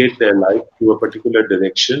navigate their life to a particular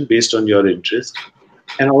direction based on your interest.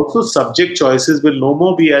 And also, subject choices will no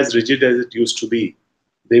more be as rigid as it used to be.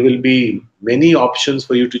 There will be many options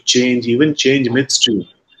for you to change, even change midstream.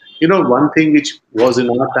 You know, one thing which was in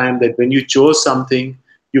our time, that when you chose something,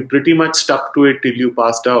 you pretty much stuck to it till you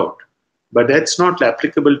passed out. But that's not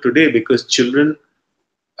applicable today, because children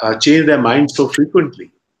change their minds so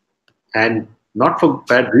frequently, and not for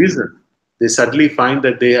bad reason. They suddenly find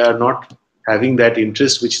that they are not having that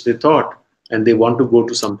interest which they thought, and they want to go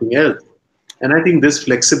to something else. And I think this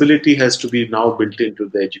flexibility has to be now built into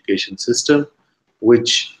the education system,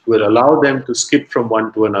 which will allow them to skip from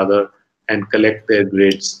one to another and collect their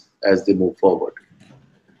grades as they move forward.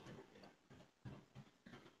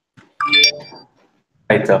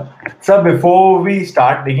 Right, sir. So before we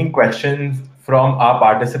start taking questions from our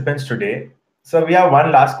participants today, so we have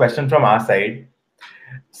one last question from our side.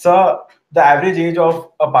 So the average age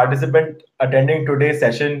of a participant attending today's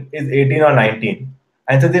session is 18 or 19,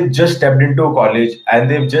 and so they've just stepped into college and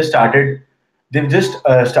they've just started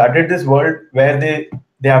this world where they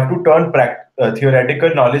have to turn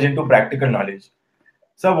theoretical knowledge into practical knowledge.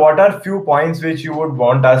 So what are few points which you would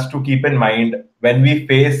want us to keep in mind when we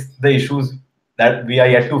face the issues that we are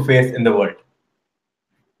yet to face in the world?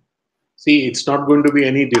 See, it's not going to be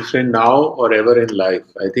any different now or ever in life.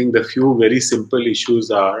 I think the few very simple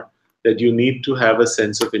issues are that you need to have a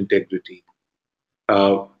sense of integrity.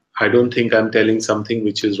 Uh, I don't think I'm telling something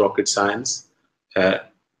which is rocket science. Uh,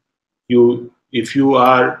 if you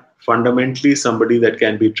are fundamentally somebody that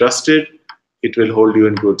can be trusted, it will hold you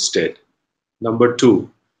in good stead. Number two,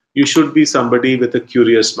 you should be somebody with a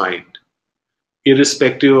curious mind.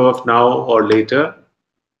 Irrespective of now or later,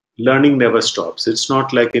 learning never stops. It's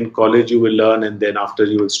not like in college you will learn and then after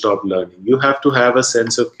you will stop learning. You have to have a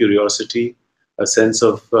sense of curiosity, a sense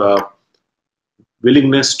of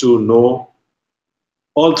willingness to know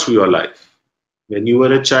all through your life. When you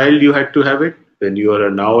were a child, you had to have it. When you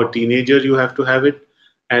are now a teenager, you have to have it.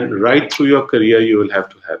 And right through your career, you will have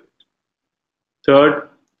to have it. Third,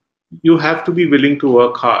 you have to be willing to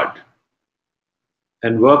work hard,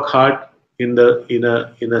 and work hard in a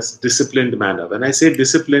disciplined manner. When I say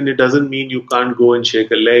disciplined, it doesn't mean you can't go and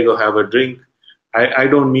shake a leg or have a drink. I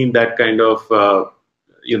don't mean that kind of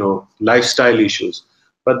lifestyle issues,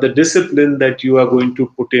 but the discipline that you are going to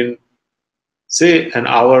put in, say, an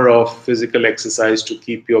hour of physical exercise to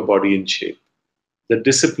keep your body in shape. The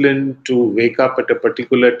discipline to wake up at a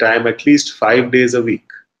particular time at least 5 days a week,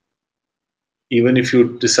 even if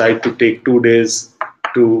you decide to take 2 days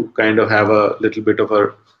to kind of have a little bit of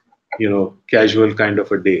a casual kind of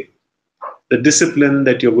a day. The discipline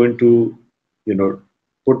that you're going to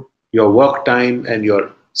put your work time and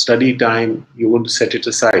your study time, you're going to set it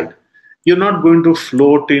aside. You're not going to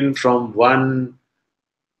float in from one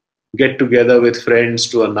get together with friends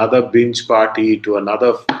to another binge party to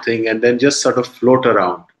another thing and then just sort of float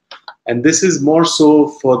around. And this is more so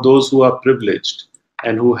for those who are privileged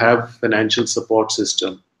and who have financial support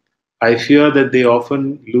system. I fear that they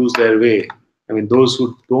often lose their way. I mean, those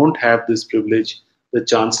who don't have this privilege, the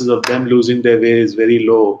chances of them losing their way is very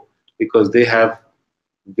low, because they have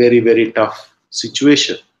very, very tough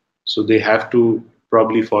situation. So they have to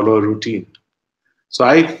probably follow a routine. So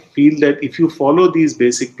I feel that if you follow these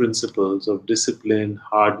basic principles of discipline,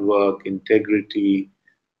 hard work, integrity,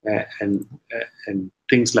 and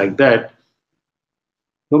things like that,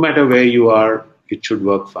 no matter where you are, it should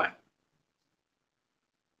work fine.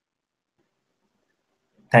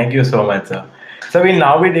 Thank you so much, sir. So we'll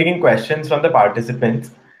now be taking questions from the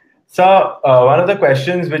participants. So one of the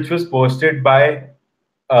questions which was posted by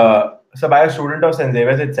by a student of St.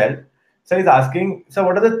 Xavier's itself. So he's asking, so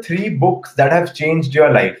what are the 3 books that have changed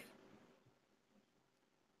your life?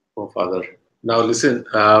 Oh, Father. Now listen,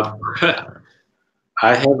 I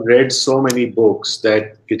have read so many books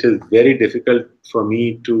that it is very difficult for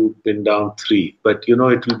me to pin down 3. But it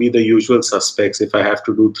will be the usual suspects if I have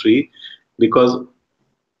to do 3, because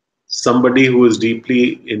somebody who is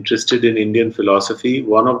deeply interested in Indian philosophy,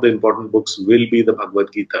 one of the important books will be the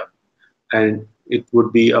Bhagavad Gita, and it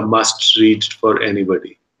would be a must read for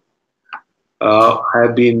anybody. I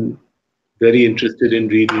have been very interested in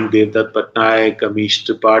reading Devdutt Patnaik, Amish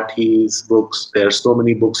Tripathi's books. There are so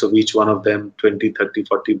many books of each one of them, 20, 30,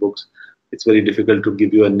 40 books. It's very difficult to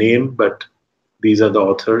give you a name, but these are the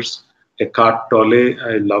authors. Eckhart Tolle,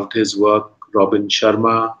 I loved his work. Robin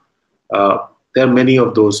Sharma. There are many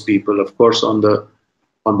of those people. Of course, on the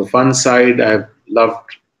fun side, I've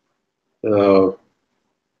loved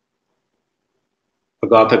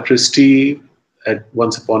Agatha Christie at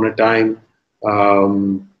Once Upon a Time.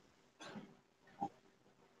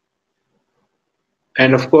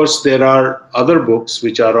 And of course, there are other books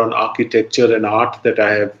which are on architecture and art that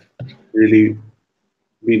I have really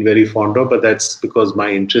been very fond of, but that's because my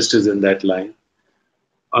interest is in that line.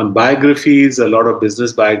 On biographies, a lot of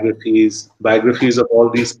business biographies, biographies of all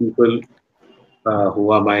these people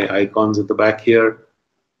who are my icons at the back here: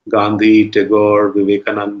 Gandhi, Tagore,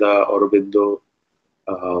 Vivekananda, Aurobindo.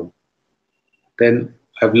 Um, then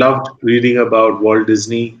I've loved reading about Walt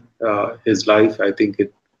Disney, his life. I think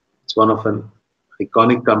it's one of an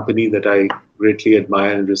iconic company that I greatly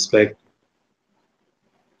admire and respect.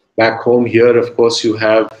 Back home here, of course, you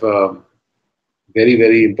have very,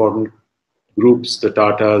 very important groups, the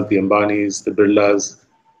Tatas, the Ambanis, the Birlas.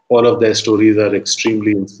 All of their stories are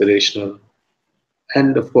extremely inspirational.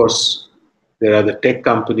 And of course, there are the tech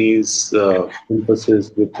companies,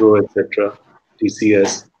 Infosys, Wipro, etc.,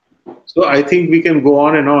 TCS. So I think we can go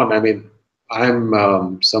on and on. I mean,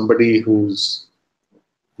 I'm somebody whose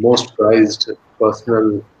most prized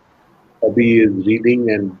personal hobby is reading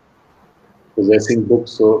and possessing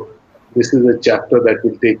books. So this is a chapter that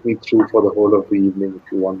will take me through for the whole of the evening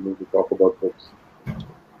if you want me to talk about books.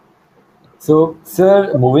 So,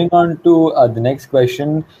 sir, moving on to the next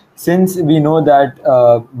question, since we know that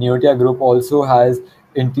Neotia Group also has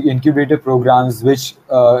incubator programs which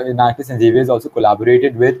Enactus and Xavier has also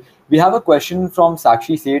collaborated with, we have a question from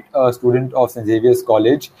Sakshi Seth, a student of St. Xavier's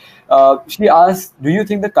College. She asks, do you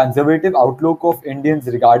think the conservative outlook of Indians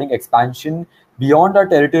regarding expansion beyond our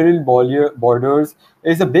territorial borders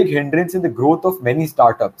is a big hindrance in the growth of many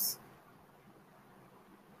startups?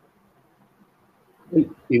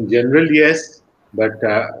 In general, yes, but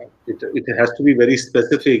it has to be very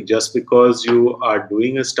specific. Just because you are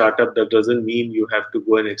doing a startup, that doesn't mean you have to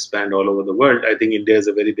go and expand all over the world. I think India is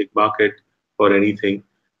a very big market for anything.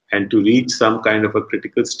 And to reach some kind of a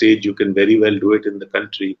critical stage, you can very well do it in the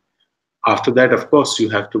country. After that, of course, you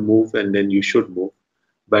have to move and then you should move.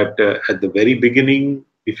 But at the very beginning,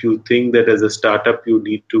 if you think that as a startup you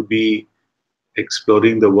need to be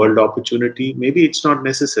exploring the world opportunity, maybe it's not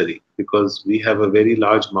necessary because we have a very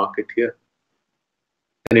large market here.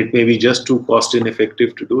 And it may be just too cost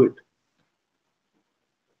ineffective to do it.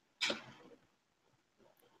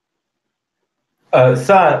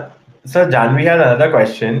 Sir, Janvi has another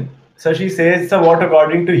question. So she says, so what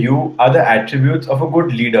according to you are the attributes of a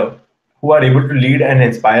good leader who are able to lead and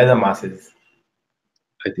inspire the masses?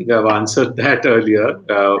 I think I've answered that earlier.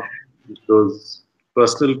 Those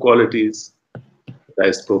personal qualities that I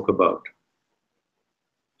spoke about.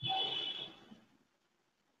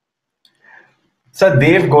 So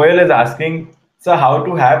Dev Goyal is asking, so how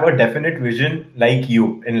to have a definite vision like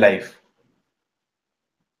you in life?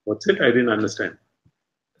 What's it? I didn't understand.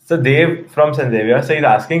 So Dev from St. Xavier, so he's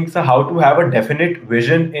asking, so how to have a definite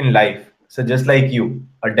vision in life? So just like you,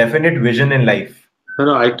 a definite vision in life.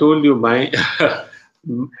 No, I told you my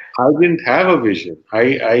I didn't have a vision.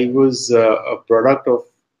 I was a product of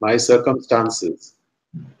my circumstances.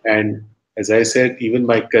 And as I said, even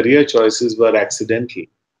my career choices were accidental.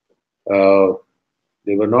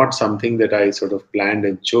 They were not something that I sort of planned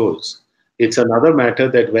and chose. It's another matter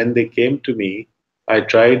that when they came to me, I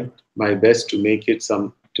tried my best to make it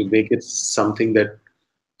something that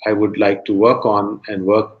I would like to work on and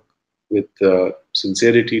work with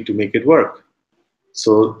sincerity to make it work.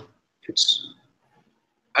 So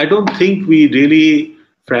I don't think we really,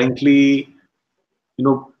 frankly,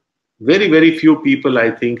 very, very few people, I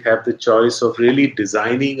think, have the choice of really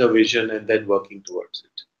designing a vision and then working towards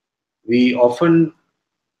it. We often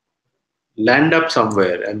land up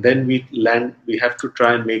somewhere and then we have to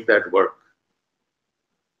try and make that work.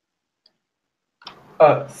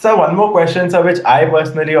 Sir, one more question, sir, which I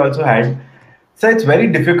personally also had. So it's very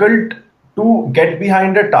difficult to get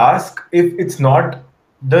behind a task if it's not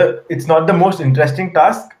the most interesting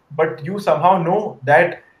task, but you somehow know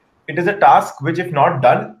that it is a task which, if not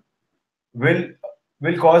done, will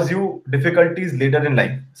cause you difficulties later in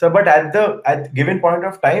life. So, but at given point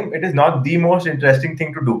of time, it is not the most interesting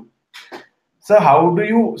thing to do. So how do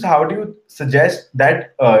you suggest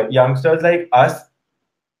that youngsters like us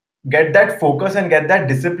get that focus and get that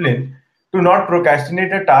discipline to not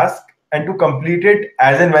procrastinate a task and to complete it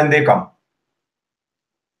as and when they come?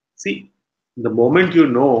 See, the moment you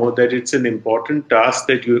know that it's an important task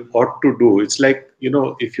that you ought to do, it's like,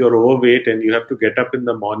 if you're overweight and you have to get up in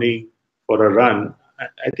the morning for a run,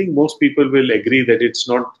 I think most people will agree that it's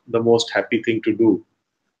not the most happy thing to do.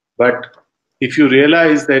 But if you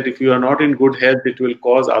realize that if you are not in good health, it will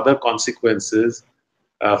cause other consequences.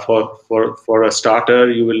 For a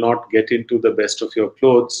starter, you will not get into the best of your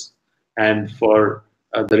clothes, and for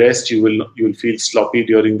the rest, you'll feel sloppy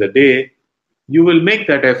during the day. You will make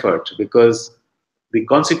that effort because the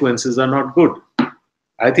consequences are not good.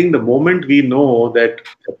 I think the moment we know that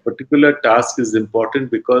a particular task is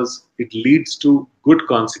important because it leads to good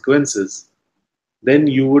consequences, then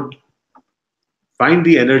you would find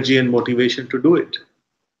the energy and motivation to do it.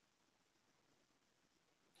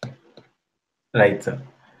 Right, sir.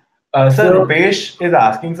 Sir, Rupesh is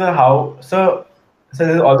asking, sir, how, sir,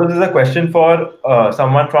 although this is a question for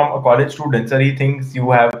someone from a college student, sir, he thinks you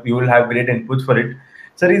will have great inputs for it.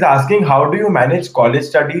 Sir, he's asking, how do you manage college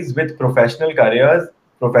studies with professional careers,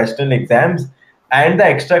 professional exams, and the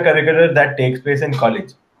extracurricular that takes place in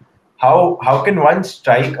college? How can one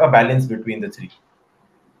strike a balance between the three?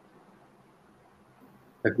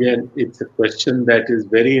 Again, it's a question that is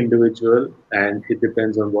very individual and it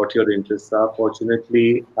depends on what your interests are.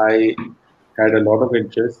 Fortunately, I had a lot of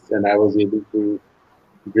interests and I was able to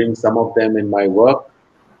bring some of them in my work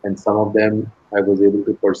and some of them I was able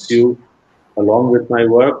to pursue along with my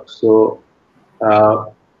work. So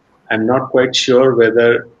I'm not quite sure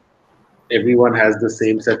whether everyone has the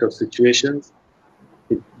same set of situations.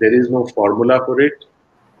 There is no formula for it.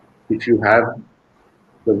 If you have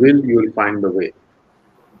the will, you will find the way.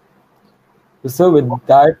 So with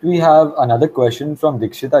that, we have another question from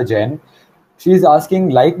Dikshita Jain. She is asking,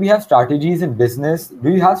 like we have strategies in business,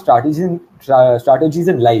 do you have strategies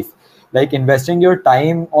in life, like investing your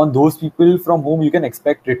time on those people from whom you can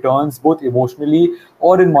expect returns, both emotionally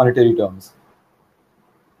or in monetary terms?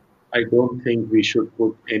 I don't think we should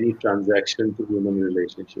put any transaction to human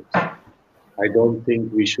relationships. I don't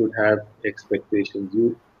think we should have expectations.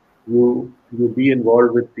 You be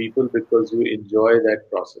involved with people because you enjoy that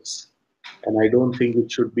process. And I don't think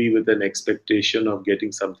it should be with an expectation of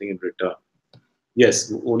getting something in return. Yes,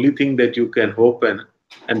 the only thing that you can hope and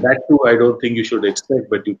that too I don't think you should expect,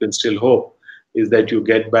 but you can still hope, is that you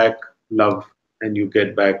get back love and you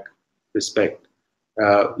get back respect,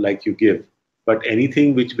 like you give. But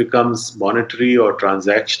anything which becomes monetary or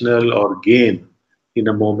transactional or gain in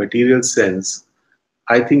a more material sense,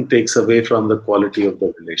 I think takes away from the quality of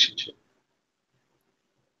the relationship.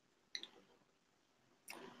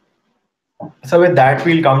 So with that,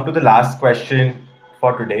 we'll come to the last question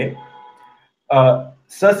for today.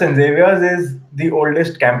 Sir, St. Xavier's is the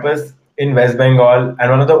oldest campus in West Bengal and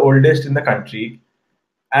one of the oldest in the country.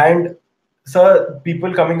 And sir,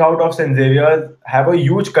 people coming out of St. Xavier's have a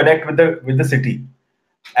huge connect with the city.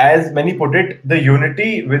 As many put it, the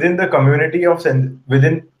unity within the community of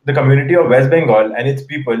West Bengal and its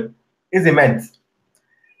people is immense.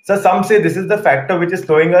 So some say this is the factor which is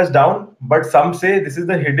slowing us down, but some say this is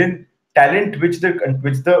the hidden talent which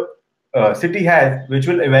the city has, which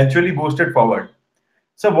will eventually boost it forward.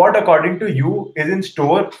 So what, according to you, is in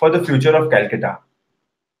store for the future of Calcutta?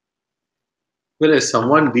 Well, as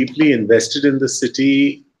someone deeply invested in the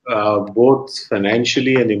city, both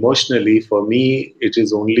financially and emotionally, for me, it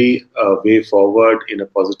is only a way forward in a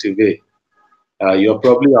positive way. You're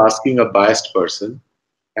probably asking a biased person,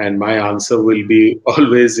 and my answer will be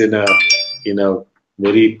always in a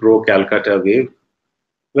very pro Calcutta way.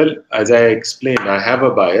 Well, as I explained, I have a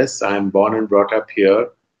bias. I'm born and brought up here.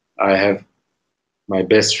 I have my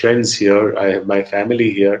best friends here. I have my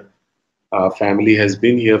family here. Our family has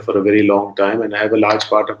been here for a very long time, and I have a large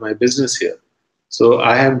part of my business here. So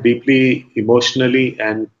I am deeply emotionally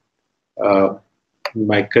and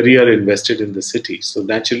my career invested in the city. So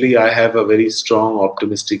naturally, I have a very strong,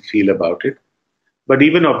 optimistic feel about it. But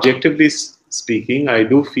even objectively speaking, I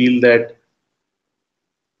do feel that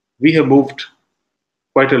we have moved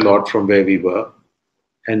quite a lot from where we were,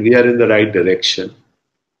 and we are in the right direction.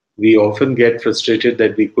 We often get frustrated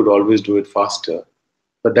that we could always do it faster,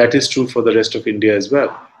 but that is true for the rest of India as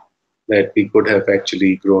well, that we could have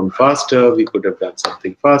actually grown faster, we could have done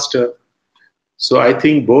something faster. So I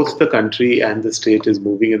think both the country and the state is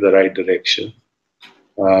moving in the right direction.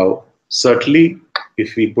 Certainly,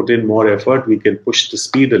 if we put in more effort, we can push the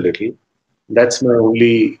speed a little. That's my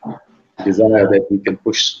only desire, that we can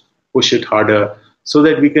push it harder so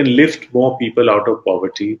that we can lift more people out of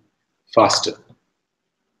poverty faster.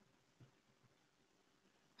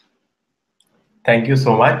 Thank you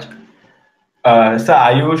so much. So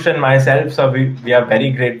Ayush and myself, so we are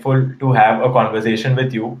very grateful to have a conversation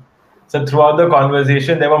with you. So throughout the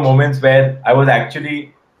conversation, there were moments where I was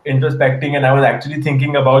actually introspecting and I was actually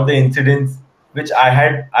thinking about the incidents which I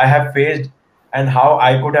have faced and how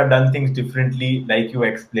I could have done things differently, like you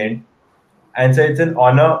explained. And so it's an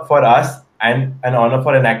honor for us and an honor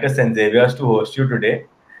for Enactus St. Xavier's to host you today.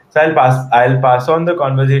 So I'll pass on the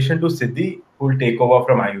conversation to Siddhi, who will take over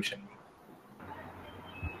from Ayush and me.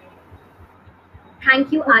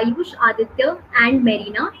 Thank you, Ayush, Aditya, and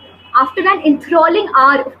Marina. After an enthralling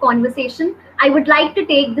hour of conversation, I would like to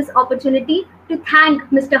take this opportunity to thank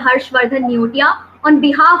Mr. Harshavardhan Neotia on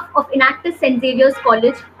behalf of Enactus St. Xavier's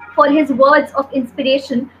College for his words of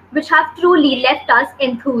inspiration, which have truly left us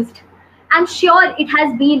enthused. I'm sure it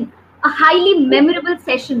has been a highly memorable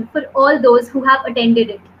session for all those who have attended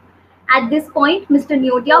it. At this point, Mr.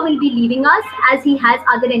 Neotia will be leaving us as he has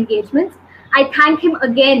other engagements. I thank him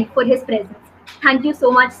again for his presence. Thank you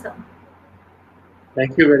so much, sir.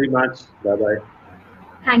 Thank you very much. Bye-bye.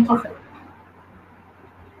 Thank you, sir.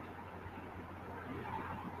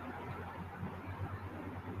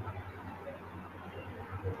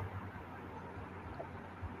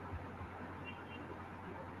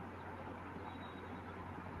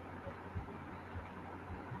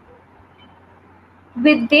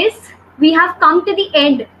 With this, we have come to the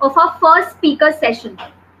end of our first speaker session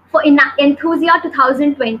for Enthusia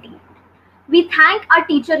 2020. We thank our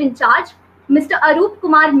teacher in charge, Mr. Arup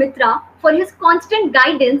Kumar Mitra, for his constant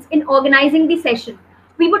guidance in organizing the session.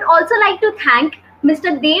 We would also like to thank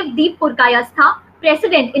Mr. Dev Deep Purkayastha,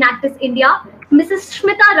 President Enactus India, Mrs.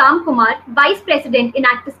 Shmita Ramkumar, Vice President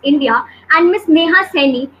Enactus India, and Ms. Neha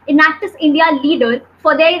Saini, Enactus India leader,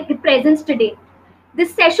 for their presence today.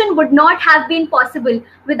 This session would not have been possible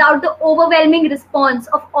without the overwhelming response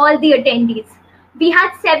of all the attendees. We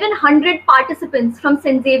had 700 participants from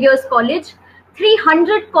St. Xavier's College,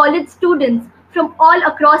 300 college students from all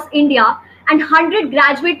across India, and 100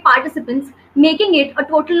 graduate participants, making it a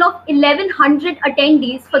total of 1100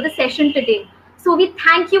 attendees for the session today. So we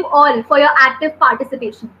thank you all for your active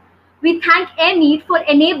participation. We thank AirMeet for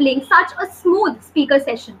enabling such a smooth speaker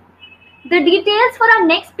session. The details for our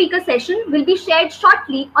next speaker session will be shared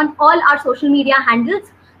shortly on all our social media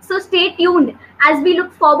handles. So stay tuned as we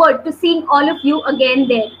look forward to seeing all of you again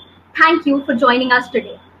there. Thank you for joining us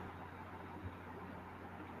today.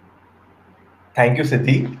 Thank you,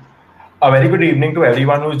 Siddhi. A very good evening to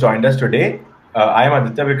everyone who's joined us today. I am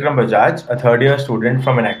Aditya Vikram Bajaj, a third-year student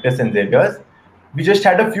from Enactus St. Xavier's. We just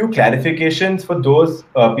had a few clarifications for those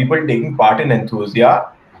people taking part in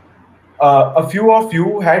Enthusia. A few of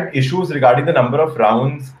you had issues regarding the number of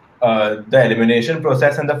rounds, the elimination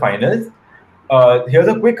process, and the finals. Here's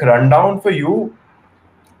a quick rundown for you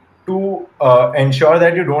to ensure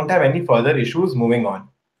that you don't have any further issues moving on.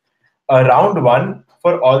 Round 1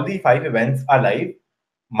 for all the 5 events are live.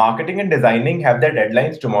 Marketing and designing have their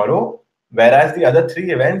deadlines tomorrow, whereas the other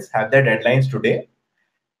 3 events have their deadlines today.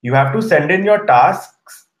 You have to send in your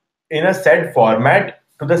tasks in a said format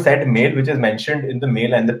to the said mail, which is mentioned in the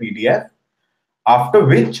mail and the PDF, after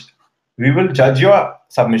which we will judge your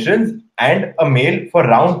submissions and a mail for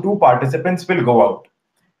round 2 participants will go out.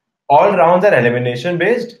 All rounds are elimination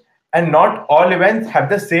based and not all events have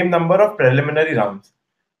the same number of preliminary rounds.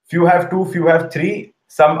 Few have 2, few have 3,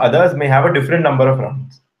 some others may have a different number of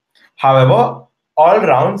rounds. However, all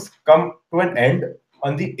rounds come to an end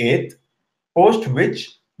on the 8th, post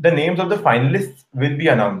which the names of the finalists will be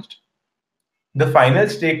announced. The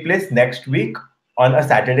finals take place next week on a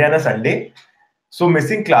Saturday and a Sunday. So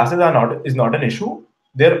missing classes is not an issue.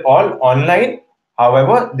 They're all online.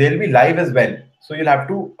 However, they'll be live as well. So you'll have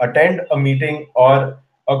to attend a meeting or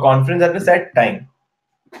a conference at a set time.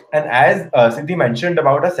 And as Siddhi mentioned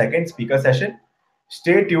about a second speaker session,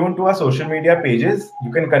 stay tuned to our social media pages.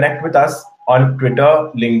 You can connect with us on Twitter,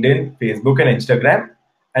 LinkedIn, Facebook, and Instagram.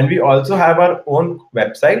 And we also have our own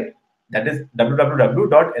website, that is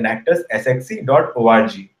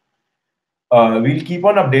www.enactussxc.org. We'll keep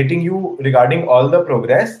on updating you regarding all the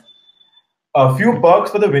progress. A few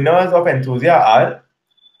perks for the winners of Enthusia are: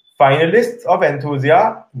 finalists of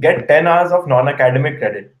Enthusia get 10 hours of non-academic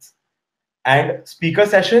credits, and speaker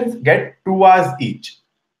sessions get 2 hours each.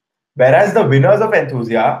 Whereas the winners of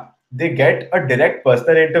Enthusia, they get a direct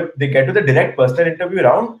personal interview. They get to the direct personal interview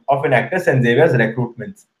round of Enactus St. Xavier's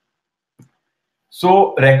recruitments.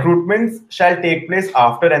 So recruitments shall take place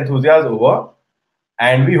after Enthusia is over,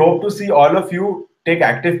 and we hope to see all of you take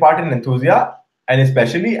active part in Enthusia and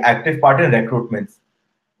especially active part in recruitments.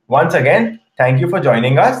 Once again, thank you for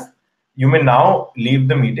joining us. You may now leave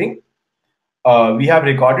the meeting. We have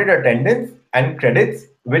recorded attendance and credits,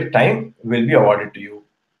 which time will be awarded to you.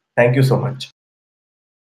 Thank you so much.